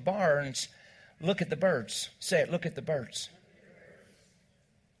into barns. Look at the birds. Say it, look at the birds.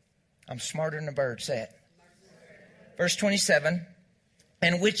 I'm smarter than a bird. Say it. Verse 27,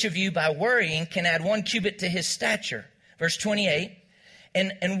 and which of you by worrying can add 1 cubit to his stature? Verse 28,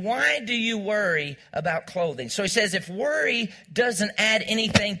 and why do you worry about clothing? So he says, if worry doesn't add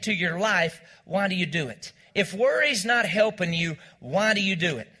anything to your life, why do you do it? If worry's not helping you, why do you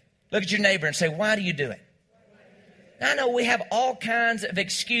do it? Look at your neighbor and say, why do you do it? I know we have all kinds of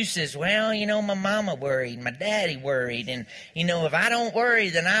excuses. Well, my mama worried, my daddy worried, and, if I don't worry,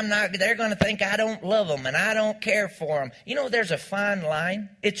 then they're going to think I don't love them and I don't care for them. There's a fine line.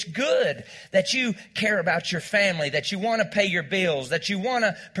 It's good that you care about your family, that you want to pay your bills, that you want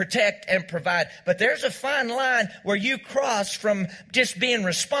to protect and provide. But there's a fine line where you cross from just being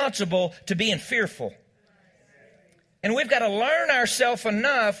responsible to being fearful. And we've got to learn ourselves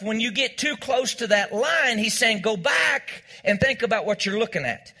enough. When you get too close to that line, he's saying, go back and think about what you're looking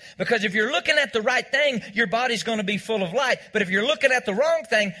at. Because if you're looking at the right thing, your body's going to be full of light. But if you're looking at the wrong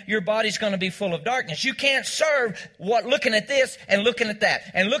thing, your body's going to be full of darkness. You can't serve looking at this and looking at that,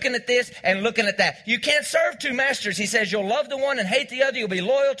 and looking at this and looking at that. You can't serve two masters. He says you'll love the one and hate the other. You'll be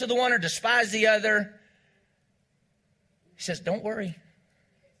loyal to the one or despise the other. He says, don't worry.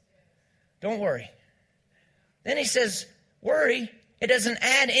 Don't worry. Then he says, worry, it doesn't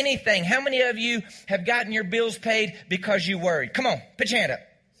add anything. How many of you have gotten your bills paid because you worried? Come on, put your hand up.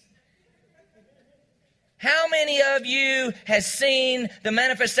 How many of you has seen the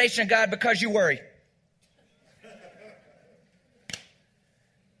manifestation of God because you worry?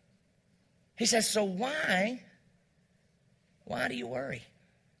 He says, so why do you worry?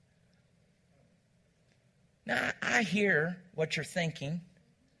 Now, I hear what you're thinking.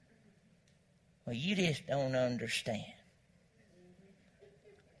 Well, you just don't understand.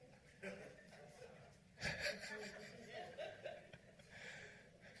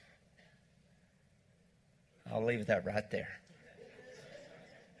 I'll leave that right there.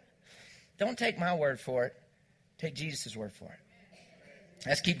 Don't take my word for it. Take Jesus' word for it.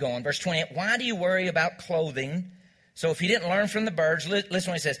 Let's keep going. Verse 28, why do you worry about clothing? So if you didn't learn from the birds, listen what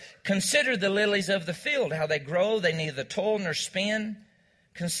he says. Consider the lilies of the field, how they grow. They neither toil nor spin.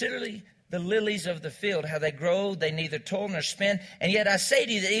 Consider the lilies of the field, how they grow, they neither toil nor spin. And yet I say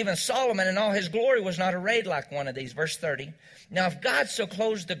to you that even Solomon in all his glory was not arrayed like one of these. Verse 30. Now if God so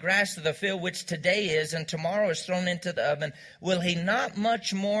clothes the grass of the field, which today is and tomorrow is thrown into the oven, will he not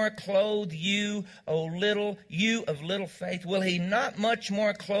much more clothe you, you of little faith? Will he not much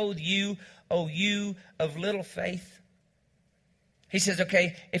more clothe you, you of little faith? He says,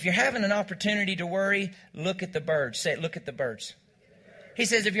 okay, if you're having an opportunity to worry, look at the birds. Say it, look at the birds. He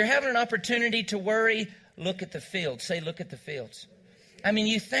says, if you're having an opportunity to worry, look at the fields. Say, look at the fields. I mean,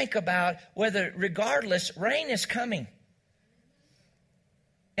 you think about whether, regardless, rain is coming.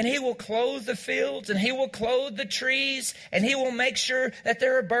 And he will clothe the fields, and he will clothe the trees, and he will make sure that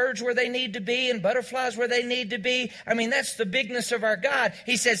there are birds where they need to be and butterflies where they need to be. I mean, that's the bigness of our God.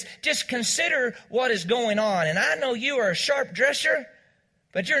 He says, just consider what is going on. And I know you are a sharp dresser,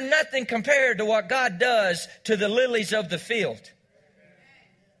 but you're nothing compared to what God does to the lilies of the field.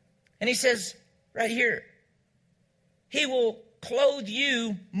 And he says right here, he will clothe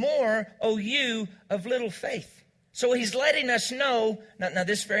you more, O you of little faith. So he's letting us know, now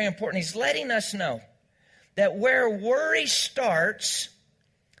this is very important, he's letting us know that where worry starts,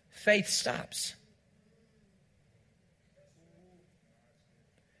 faith stops.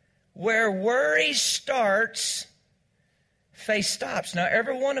 Where worry starts, faith stops. Now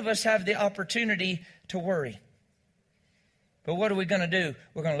every one of us have the opportunity to worry. But what are we going to do?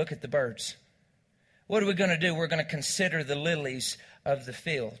 We're going to look at the birds. What are we going to do? We're going to consider the lilies of the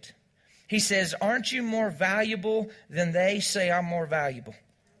field. He says, aren't you more valuable than they? Say, I'm more valuable.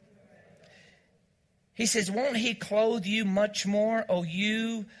 He says, won't he clothe you much more, O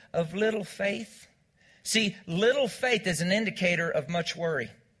you of little faith? See, little faith is an indicator of much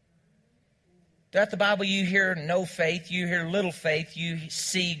worry. Throughout the Bible, you hear no faith, you hear little faith, you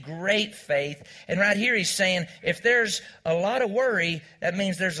see great faith. And right here he's saying, if there's a lot of worry, that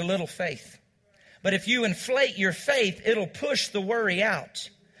means there's a little faith. But if you inflate your faith, it'll push the worry out.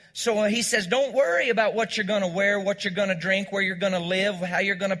 So he says, don't worry about what you're going to wear, what you're going to drink, where you're going to live, how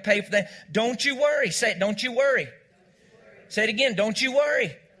you're going to pay for that. Don't you worry. Say it, don't you worry. Say it again, don't you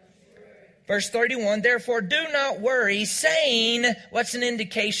worry. Verse 31, therefore do not worry, saying, what's an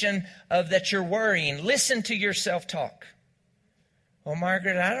indication of that you're worrying? Listen to your self-talk. Well,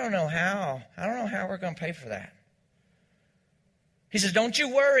 Margaret, I don't know how we're going to pay for that. He says, don't you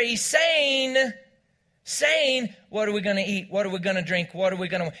worry, saying, what are we going to eat? What are we going to drink? What are we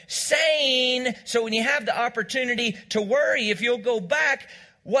going to... Saying, so when you have the opportunity to worry, if you'll go back,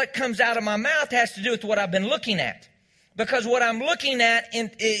 what comes out of my mouth has to do with what I've been looking at. Because what I'm looking at,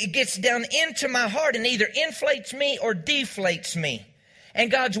 it gets down into my heart and either inflates me or deflates me. And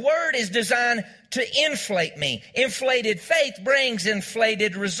God's word is designed to inflate me. Inflated faith brings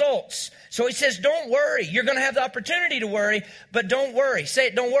inflated results. So he says, don't worry. You're going to have the opportunity to worry, but don't worry. Say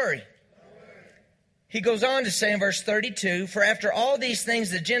it, don't worry. He goes on to say in verse 32, for after all these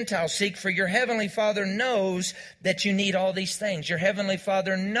things the Gentiles seek, for your heavenly Father knows that you need all these things. Your heavenly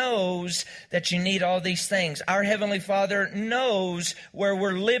Father knows that you need all these things. Our heavenly Father knows where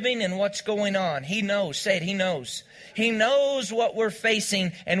we're living and what's going on. He knows. Say it, he knows. He knows what we're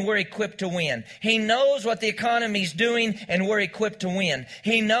facing and we're equipped to win. He knows what the economy's doing and we're equipped to win.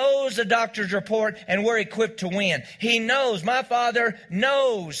 He knows the doctor's report and we're equipped to win. He knows. My Father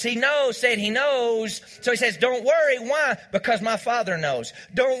knows. He knows. Say it, he knows. So he says, don't worry. Why? Because my Father knows.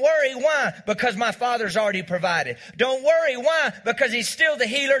 Don't worry. Why? Because my Father's already provided. Don't worry. Why? Because he's still the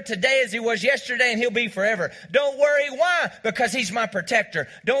healer today as he was yesterday and he'll be forever. Don't worry. Why? Because he's my protector.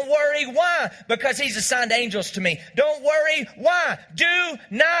 Don't worry. Why? Because he's assigned angels to me. Don't worry. Why? Do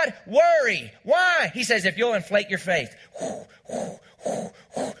not worry. Why? He says, if you'll inflate your faith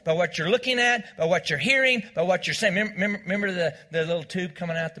by what you're looking at, by what you're hearing, by what you're saying. Remember the little tube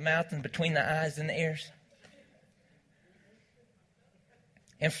coming out the mouth and between the eyes and the ears?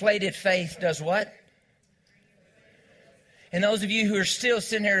 Inflated faith does what? And those of you who are still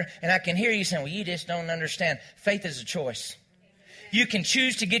sitting here, and I can hear you saying, well, you just don't understand. Faith is a choice. You can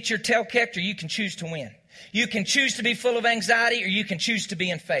choose to get your tail kicked or you can choose to win. You can choose to be full of anxiety or you can choose to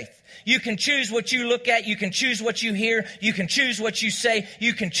be in faith. You can choose what you look at. You can choose what you hear. You can choose what you say.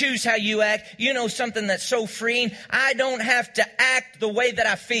 You can choose how you act. You know something that's so freeing? I don't have to act the way that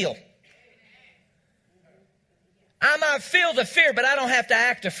I feel. I might feel the fear, but I don't have to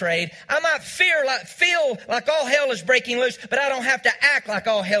act afraid. I might feel like all hell is breaking loose, but I don't have to act like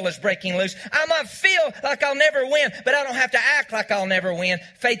all hell is breaking loose. I might feel like I'll never win, but I don't have to act like I'll never win.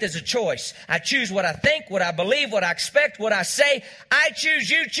 Faith is a choice. I choose what I think, what I believe, what I expect, what I say. I choose,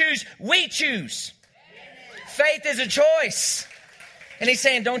 you choose, we choose. Faith is a choice. And he's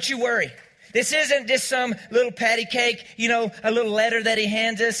saying, don't you worry. This isn't just some little patty cake, a little letter that he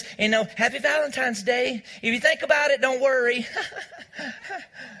hands us. Happy Valentine's Day. If you think about it, don't worry.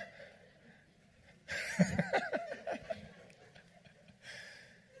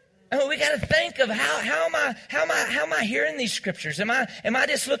 We got to think of how am I hearing these scriptures? Am I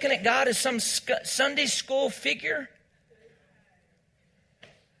just looking at God as some Sunday school figure?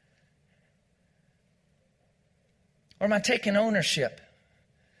 Or am I taking ownership?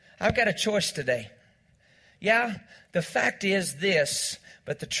 I've got a choice today. Yeah, the fact is this,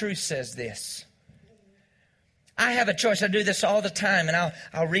 but the truth says this. I have a choice. I do this all the time, and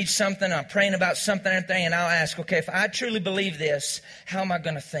I'll read something, I'm praying about something, and I'll ask, okay, if I truly believe this, how am I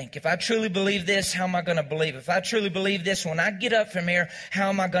going to think? If I truly believe this, how am I going to believe? If I truly believe this, when I get up from here, how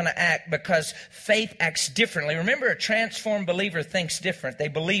am I going to act? Because faith acts differently. Remember, a transformed believer thinks different. They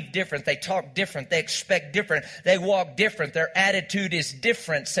believe different. They talk different. They expect different. They walk different. Their attitude is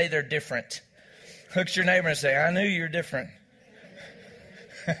different. Say they're different. Look at your neighbor and say, I knew you were different.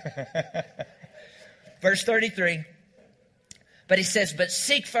 Verse 33. But he says, but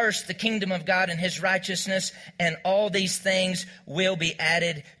seek first the kingdom of God and his righteousness, and all these things will be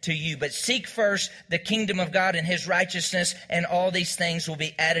added to you. But seek first the kingdom of God and his righteousness, and all these things will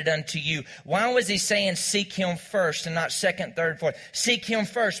be added unto you. Why was he saying seek him first and not second, third, fourth? Seek him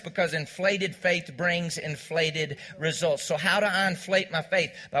first because inflated faith brings inflated results. So how do I inflate my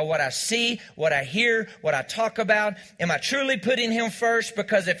faith? By what I see, what I hear, what I talk about. Am I truly putting him first?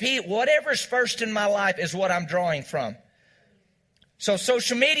 Because whatever's first in my life is what I'm drawing from. So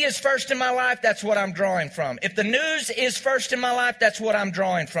social media is first in my life, that's what I'm drawing from. If the news is first in my life, that's what I'm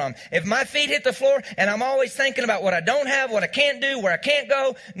drawing from. If my feet hit the floor and I'm always thinking about what I don't have, what I can't do, where I can't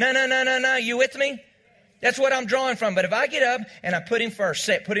go, no, you with me? That's what I'm drawing from. But if I get up and I put him first,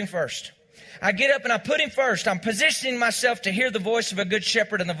 say it, put him first. I get up and I put him first. I'm positioning myself to hear the voice of a good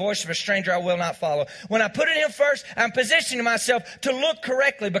shepherd, and the voice of a stranger I will not follow. When I put him first, I'm positioning myself to look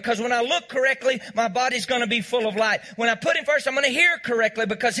correctly, because when I look correctly, my body's going to be full of light. When I put him first, I'm going to hear correctly,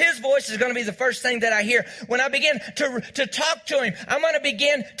 because his voice is going to be the first thing that I hear. When I begin to talk to him, I'm going to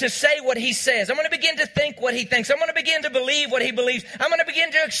begin to say what he says. I'm going to begin to think what he thinks. I'm going to begin to believe what he believes. I'm going to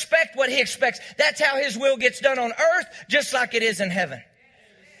begin to expect what he expects. That's how his will gets done on earth, just like it is in heaven.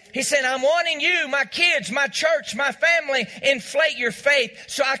 He said, I'm wanting you, my kids, my church, my family, inflate your faith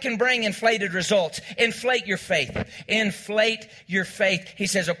so I can bring inflated results. Inflate your faith. Inflate your faith. He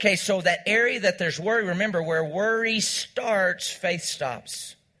says, okay, so that area that there's worry, remember, where worry starts, faith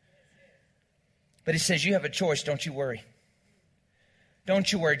stops. But he says, you have a choice. Don't you worry.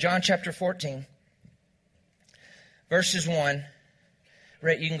 Don't you worry. John chapter 14, verses 1.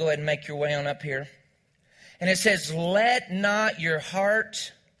 You can go ahead and make your way on up here. And it says, let not your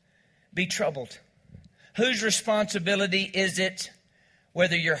heart be troubled. Whose responsibility is it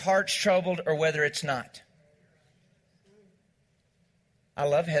whether your heart's troubled or whether it's not? I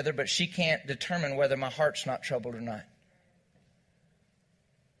love Heather, but she can't determine whether my heart's not troubled or not.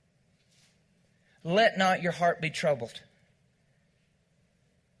 Let not your heart be troubled.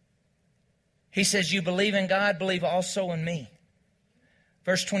 He says, you believe in God, believe also in me.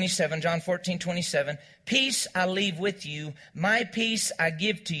 Verse 27, John 14:27. Peace I leave with you, my peace I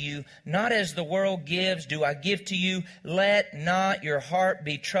give to you. Not as the world gives, do I give to you. Let not your heart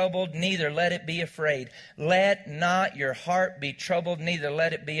be troubled, neither let it be afraid. Let not your heart be troubled, neither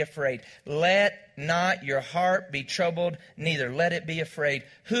let it be afraid. Let not your heart be troubled, neither let it be afraid.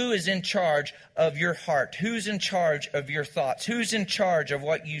 Who is in charge of your heart? Who's in charge of your thoughts? Who's in charge of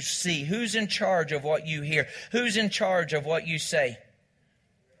what you see? Who's in charge of what you hear? Who's in charge of what you say?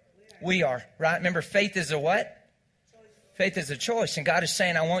 We are, right? Remember, faith is a what? Faith is a choice. And God is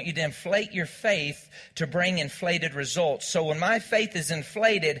saying, I want you to inflate your faith to bring inflated results. So when my faith is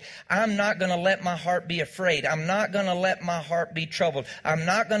inflated, I'm not going to let my heart be afraid. I'm not going to let my heart be troubled. I'm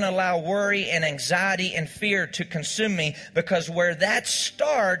not going to allow worry and anxiety and fear to consume me, because where that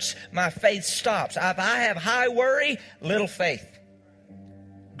starts, my faith stops. If I have high worry, little faith.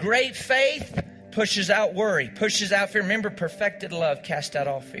 Great faith pushes out worry, pushes out fear. Remember, perfected love casts out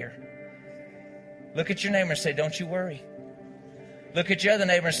all fear. Look at your neighbor and say, don't you worry. Look at your other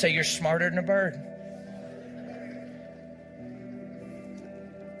neighbor and say, you're smarter than a bird.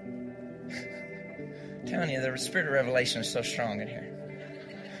 I'm telling you, the spirit of revelation is so strong in here.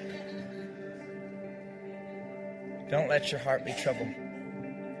 Don't let your heart be troubled.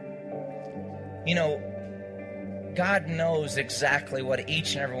 You know, God knows exactly what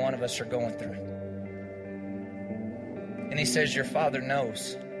each and every one of us are going through. And He says, your Father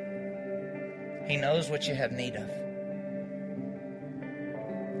knows. He knows what you have need of.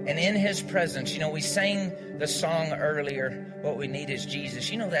 And in His presence, you know, we sang the song earlier, what we need is Jesus.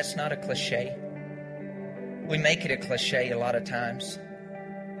 You know, that's not a cliche. We make it a cliche a lot of times.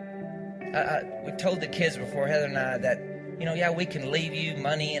 We told the kids before, Heather and I, that, you know, yeah, we can leave you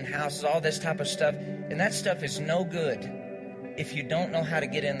money and houses, all this type of stuff. And that stuff is no good if you don't know how to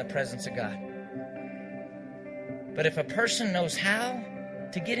get in the presence of God. But if a person knows how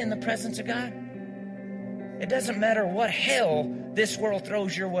to get in the presence of God, it doesn't matter what hell this world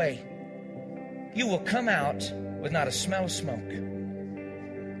throws your way. You will come out with not a smell of smoke.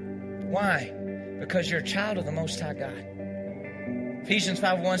 Why? Because you're a child of the Most High God. Ephesians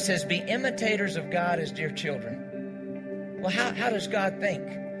 5:1 says, be imitators of God as dear children. Well, how does God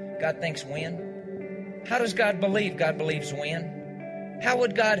think? God thinks when. How does God believe? God believes when. How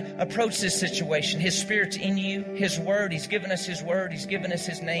would God approach this situation? His Spirit's in you. His Word. He's given us His Word. He's given us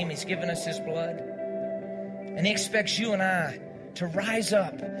His name. He's given us His blood. And He expects you and I to rise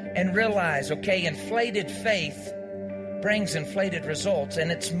up and realize, okay, inflated faith brings inflated results. And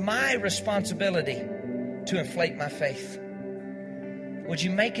it's my responsibility to inflate my faith. Would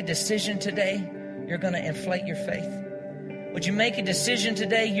you make a decision today? You're going to inflate your faith. Would you make a decision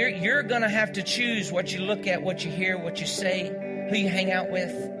today? You're going to have to choose what you look at, what you hear, what you say, who you hang out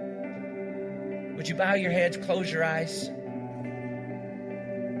with. Would you bow your heads, close your eyes?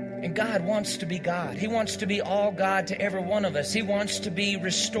 And God wants to be God. He wants to be all God to every one of us. He wants to be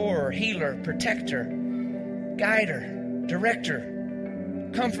restorer, healer, protector, guider,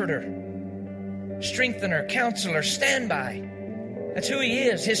 director, comforter, strengthener, counselor, standby. That's who He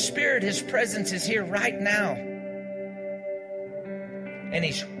is. His Spirit, His presence is here right now. And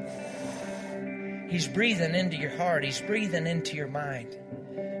He's breathing into your heart. He's breathing into your mind.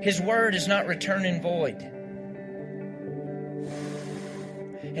 His Word is not returning void.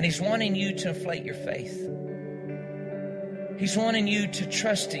 And He's wanting you to inflate your faith. He's wanting you to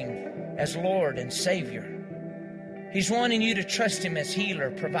trust Him as Lord and Savior. He's wanting you to trust Him as healer,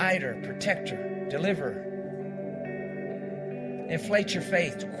 provider, protector, deliverer. Inflate your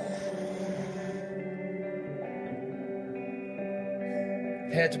faith.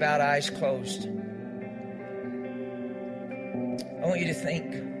 Heads bowed, eyes closed. I want you to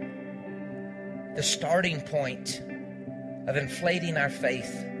think the starting point of inflating our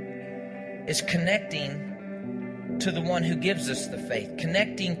faith is connecting to the one who gives us the faith,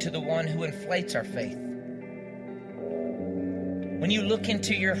 connecting to the one who inflates our faith. When you look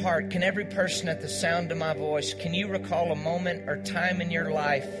into your heart, can every person at the sound of my voice, can you recall a moment or time in your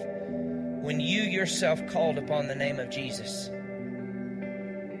life when you yourself called upon the name of Jesus?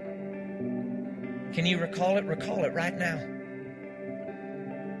 Can you recall it? Recall it right now.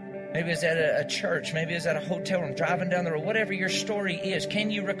 Maybe it's at a church. Maybe it's at a hotel room, driving down the road. Whatever your story is, can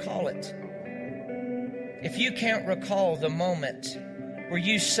you recall it? If you can't recall the moment where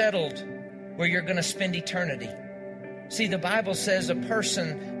you settled where you're going to spend eternity. See, the Bible says a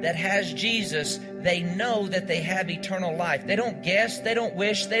person that has Jesus, they know that they have eternal life. They don't guess, they don't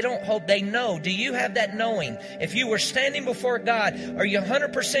wish, they don't hope, they know. Do you have that knowing? If you were standing before God, are you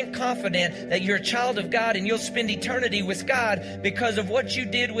 100% confident that you're a child of God and you'll spend eternity with God because of what you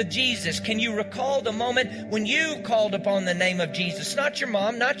did with Jesus? Can you recall the moment when you called upon the name of Jesus? Not your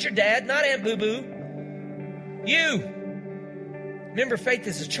mom, not your dad, not Aunt Boo Boo. You. Remember, faith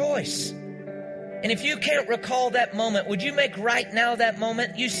is a choice. And if you can't recall that moment, would you make right now that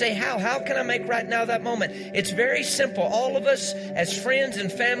moment? You say, how? How can I make right now that moment? It's very simple. All of us as friends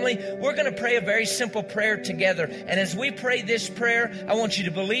and family, we're going to pray a very simple prayer together. And as we pray this prayer, I want you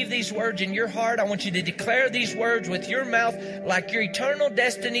to believe these words in your heart. I want you to declare these words with your mouth like your eternal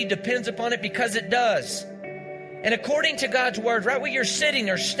destiny depends upon it, because it does. And according to God's word, right where you're sitting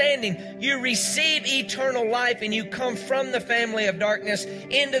or standing, you receive eternal life and you come from the family of darkness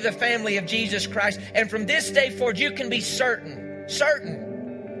into the family of Jesus Christ. And from this day forward, you can be certain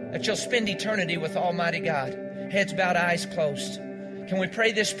that you'll spend eternity with Almighty God. Heads bowed, eyes closed. Can we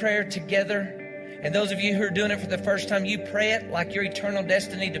pray this prayer together? And those of you who are doing it for the first time, you pray it like your eternal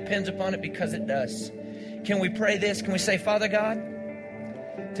destiny depends upon it, because it does. Can we pray this? Can we say, Father God,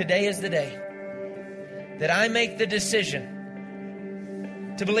 today is the day that I make the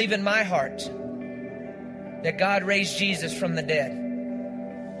decision to believe in my heart that God raised Jesus from the dead.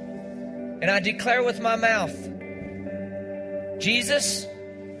 And I declare with my mouth, Jesus,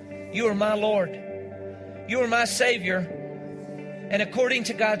 you are my Lord. You are my Savior. And according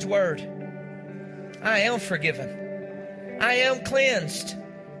to God's word, I am forgiven. I am cleansed.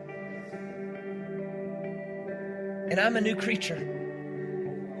 And I'm a new creature.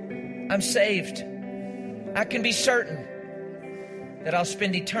 I'm saved. I can be certain that I'll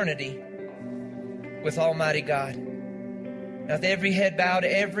spend eternity with Almighty God. Now, with every head bowed,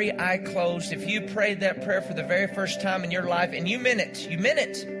 every eye closed, if you prayed that prayer for the very first time in your life and you meant it,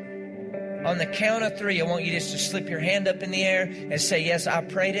 on the count of 3, I want you just to slip your hand up in the air and say, yes, I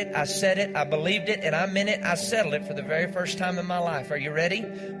prayed it, I said it, I believed it, and I meant it, I settled it for the very first time in my life. Are you ready?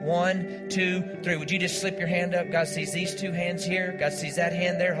 1, 2, 3. Would you just slip your hand up? God sees these 2 hands here. God sees that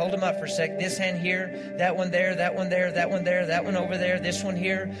hand there. Hold them up for a sec. This hand here, that one there, that one there, that one there, that one over there, this one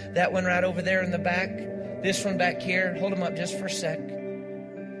here, that one right over there in the back, this one back here. Hold them up just for a sec.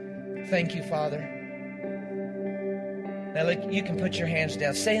 Thank you, Father. Now, look, you can put your hands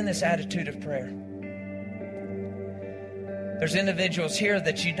down. Stay in this attitude of prayer. There's individuals here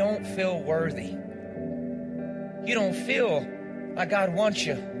that you don't feel worthy. You don't feel like God wants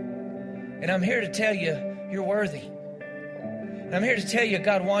you. And I'm here to tell you, you're worthy. And I'm here to tell you,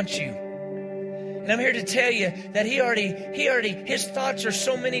 God wants you. And I'm here to tell you that His thoughts are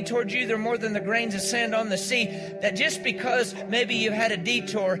so many towards you, they're more than the grains of sand on the sea, that just because maybe you've had a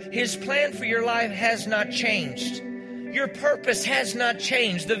detour, His plan for your life has not changed. Your purpose has not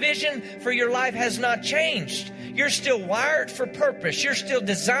changed. The vision for your life has not changed. You're still wired for purpose. You're still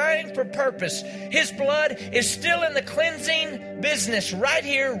designed for purpose. His blood is still in the cleansing business right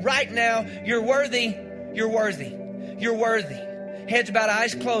here, right now. You're worthy. You're worthy. You're worthy. Heads bowed,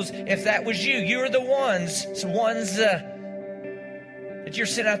 eyes closed. If that was you, you're the ones that you're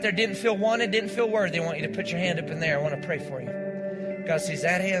sitting out there, didn't feel wanted, didn't feel worthy. I want you to put your hand up in there. I want to pray for you. God sees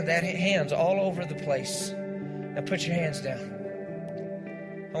that hand's all over the place. Now put your hands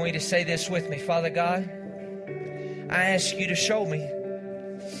down. I want you to say this with me. Father God, I ask you to show me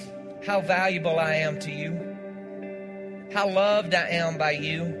how valuable I am to you, how loved I am by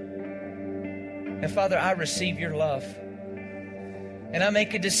you. And Father, I receive your love. And I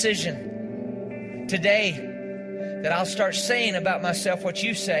make a decision today that I'll start saying about myself what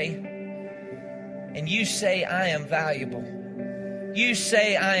you say. And you say I am valuable. You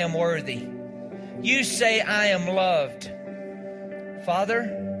say I am worthy. You say I am loved.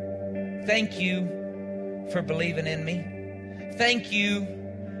 Father, thank you for believing in me. Thank you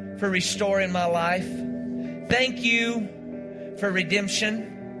for restoring my life. Thank you for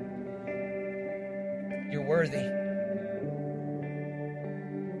redemption. You're worthy.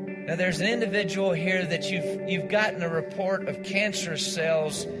 Now there's an individual here that you've gotten a report of cancerous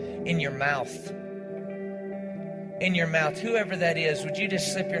cells in your mouth. In your mouth. Whoever that is, would you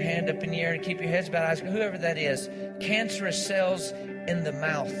just slip your hand up in the air and keep your heads bowed? Whoever that is, cancerous cells in the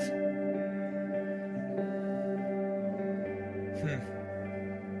mouth.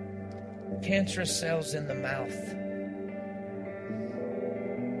 Cancerous cells in the mouth.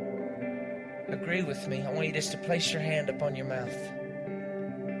 Agree with me. I want you just to place your hand upon your mouth.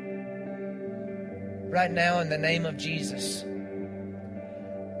 Right now, in the name of Jesus,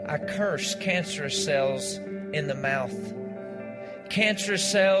 I curse cancerous cells in the mouth.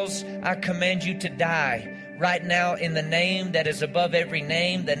 Cancerous cells, I command you to die right now in the name that is above every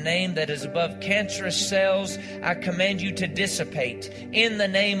name, the name that is above cancerous cells. I command you to dissipate in the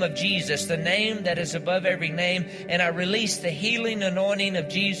name of Jesus, the name that is above every name. And I release the healing anointing of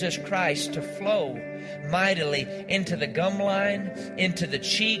Jesus Christ to flow mightily into the gum line, into the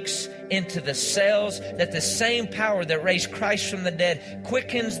cheeks, into the cells, that the same power that raised Christ from the dead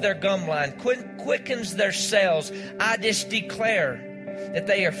quickens their gum line, quickens their cells. I just declare that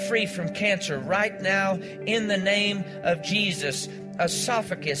they are free from cancer right now in the name of Jesus.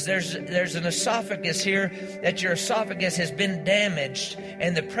 Esophagus, there's an esophagus here, that your esophagus has been damaged,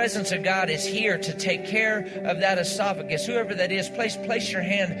 and the presence of God is here to take care of that esophagus. Whoever that is, place your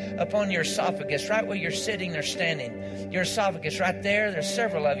hand upon your esophagus, right where you're sitting or standing. Your esophagus right there. There's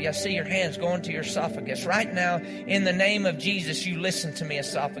several of you. I see your hands going to your esophagus right now. In the name of Jesus, you listen to me,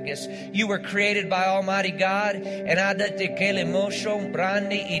 esophagus. You were created by Almighty God, and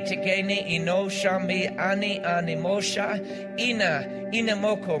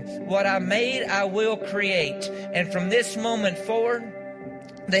what I made, I will create. And from this moment forward,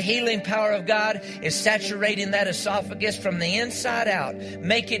 the healing power of God is saturating that esophagus from the inside out.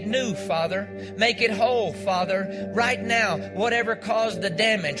 Make it new, Father. Make it whole, Father. Right now, whatever caused the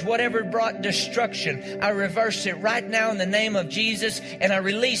damage, whatever brought destruction, I reverse it right now in the name of Jesus, and I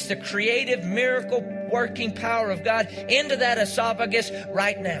release the creative, miracle working power of God into that esophagus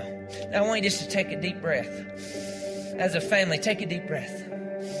right now. Now I want you just to take a deep breath. As a family, take a deep breath.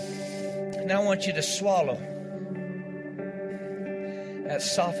 Now I want you to swallow.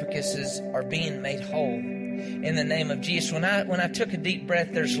 Esophaguses are being made whole in the name of Jesus. When I took a deep breath,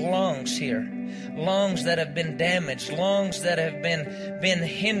 there's lungs here. Lungs that have been damaged, lungs that have been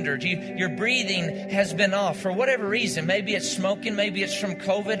hindered. Your breathing has been off for whatever reason. Maybe it's smoking, maybe it's from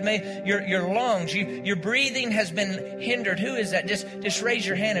COVID. Maybe your lungs, your breathing has been hindered. Who is that? Just raise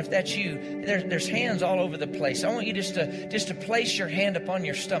your hand if that's you. There's hands all over the place. I want you just to place your hand upon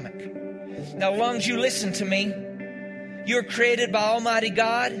your stomach. Now, lungs, you listen to me. You're created by Almighty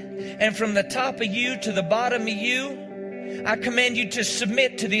God, and from the top of you to the bottom of you, I command you to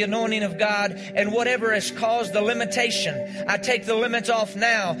submit to the anointing of God, and whatever has caused the limitation, I take the limits off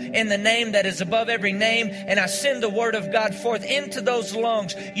now in the name that is above every name, and I send the word of God forth into those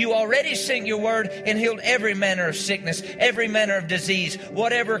lungs. You already sent your word and healed every manner of sickness, every manner of disease.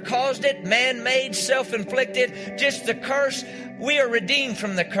 Whatever caused it, man-made, self-inflicted, just the curse, we are redeemed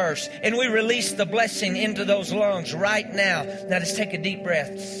from the curse, and we release the blessing into those lungs right now. Now just take a deep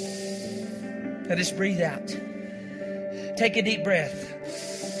breath. Now just breathe out. Take a deep breath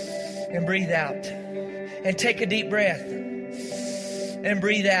and breathe out. And take a deep breath and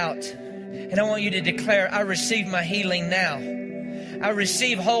breathe out. And I want you to declare, I receive my healing now. I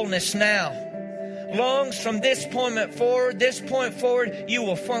receive wholeness now. Lungs, from this point forward, you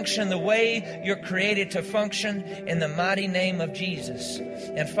will function the way you're created to function in the mighty name of Jesus.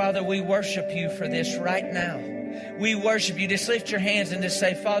 And Father, we worship you for this right now. We worship you. Just lift your hands and just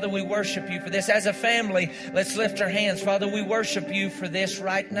say, Father, we worship you for this. As a family, let's lift our hands. Father, we worship you for this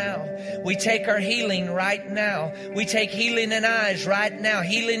right now. We take our healing right now. We take healing in eyes right now.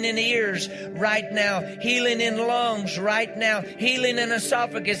 Healing in ears right now. Healing in lungs right now. Healing in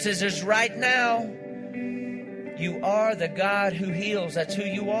esophaguses is right now. You are the God who heals. That's who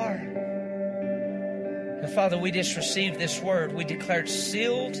you are. And Father, we just received this word. We declare it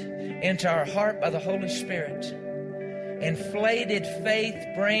sealed into our heart by the Holy Spirit. Inflated faith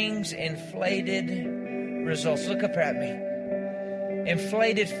brings inflated results. Look up at me.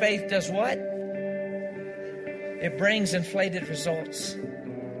 Inflated faith does what? It brings inflated results.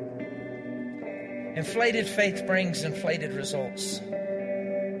 Inflated faith brings inflated results.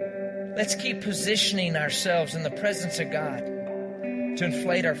 Let's keep positioning ourselves in the presence of God. to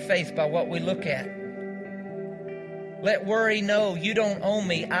inflate our faith by what we look at. Let worry know you don't own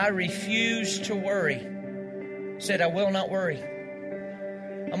me. I refuse to worry. Said, I will not worry.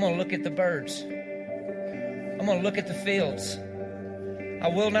 I'm going to look at the birds. I'm going to look at the fields. I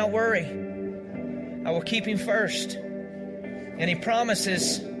will not worry. I will keep him first. And he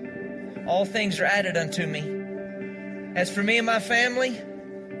promises, all things are added unto me. As for me and my family,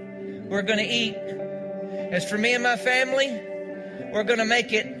 we're going to eat. As for me and my family, we're going to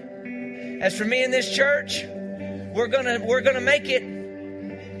make it. As for me and this church, we're going to make it.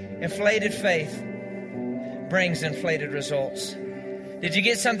 Inflated faith brings inflated results. Did you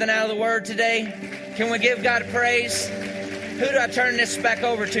get something out of the word today? Can we give God praise? Who do I turn this back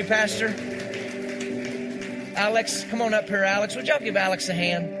over to, Pastor? Alex, come on up here, Alex. Would y'all give Alex a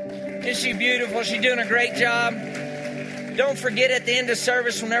hand? Isn't she beautiful? She's doing a great job. Don't forget at the end of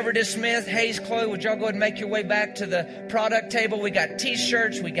service, whenever dismissed, Hayes, Chloe, would y'all go ahead and make your way back to the product table? We got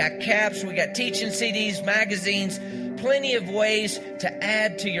t-shirts, we got caps, we got teaching CDs, magazines, plenty of ways to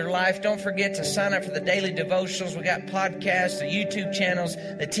add to your life. Don't forget to sign up for the daily devotionals. We got podcasts, the YouTube channels,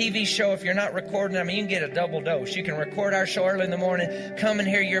 the TV show. If you're not recording, you can get a double dose. You can record our show early in the morning. Come and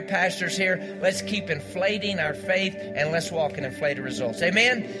hear your pastors here. Let's keep inflating our faith and let's walk in inflated results.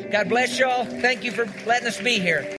 Amen. God bless y'all. Thank you for letting us be here.